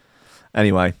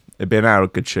 Anyway, it'd be an hour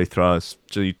of good shoe throwers.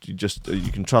 So you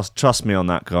can trust me on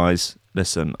that, guys.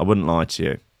 Listen, I wouldn't lie to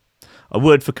you. I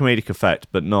would for comedic effect,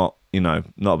 but not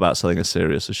about something as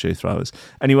serious as shoe throwers.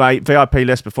 Anyway, VIP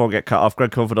list before I get cut off.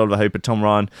 Greg Corford, Oliver Hooper, Tom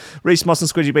Ryan, Reece Moss and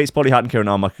Squidgy Beats, Polly Hutton, Kieran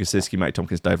R, Michael Kosinski, Mate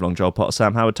Tompkins, Dave Long, Joel Potter,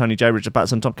 Sam Howard, Tony J, Richard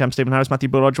Patterson, Tom Kemp, Stephen Harris, Matthew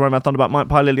Bullard, Jerome Thunderbutt, Mike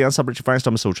Pye, Lillian Sub, Richard Franks,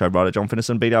 Thomas Show Rider, John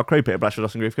Finnison, BDR Crew, Peter Blashford,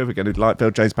 Austin Grief, Cooper, Gennady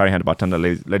Lightfield, James Parry, Handed by Thunder,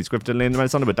 Lady Scrifton, Liam the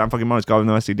Thunderbird, Dan fucking Morris, Guy with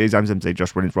no SCD, James MC,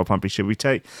 Josh Williams, Rob Humphrey, Shivi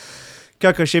T.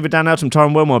 Coco Shiva, Dan Elton,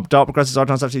 Tyron Wilmore, Dark Progressives,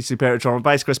 Archons, actually superior, Toronto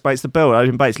Bates, Chris Bates, The Bill,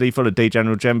 Adrian Bates, Lee Fuller, D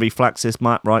General, Gemby, Flaxis,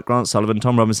 Matt Wright, Grant Sullivan,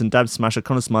 Tom Robinson, Dab Smasher,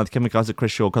 Connor Smythe, Kim McIsaac,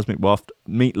 Chris Shaw, Cosmic Waft,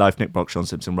 Meatloaf, Nick Brock, Sean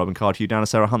Simpson, Robin Card, Hugh Downer,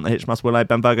 Sarah Hunt, The Hitchmas, Will A,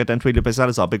 Ben Berger, Den Tweedler, Biz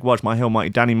Salazar, Big Watch, My Hill,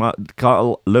 Mighty Danny,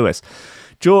 Carl Lewis,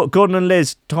 Gordon and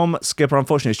Liz, Tom Skipper,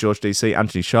 unfortunately it's George DC,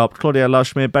 Anthony Sharp, Claudia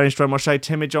Lushmere, Benny Strom, Moshe,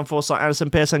 Timid, John Forsyth,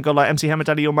 Anderson Pearson, Godlight, MC Hammer,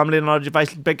 Daddy, Your Mum, Leonardo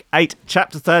Gervais, Big 8,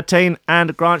 Chapter 13,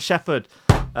 and Grant Shepherd.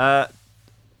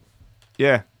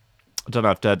 Yeah. I don't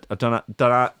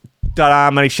know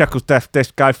how many shekels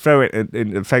this go through it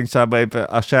in things, but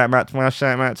I'll shout them out tomorrow,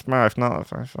 if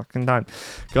not, I fucking don't.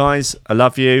 Guys, I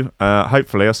love you.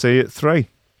 Hopefully I'll see you at 3.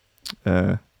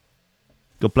 God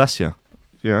bless you.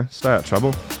 Stay out of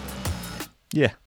trouble. Yeah.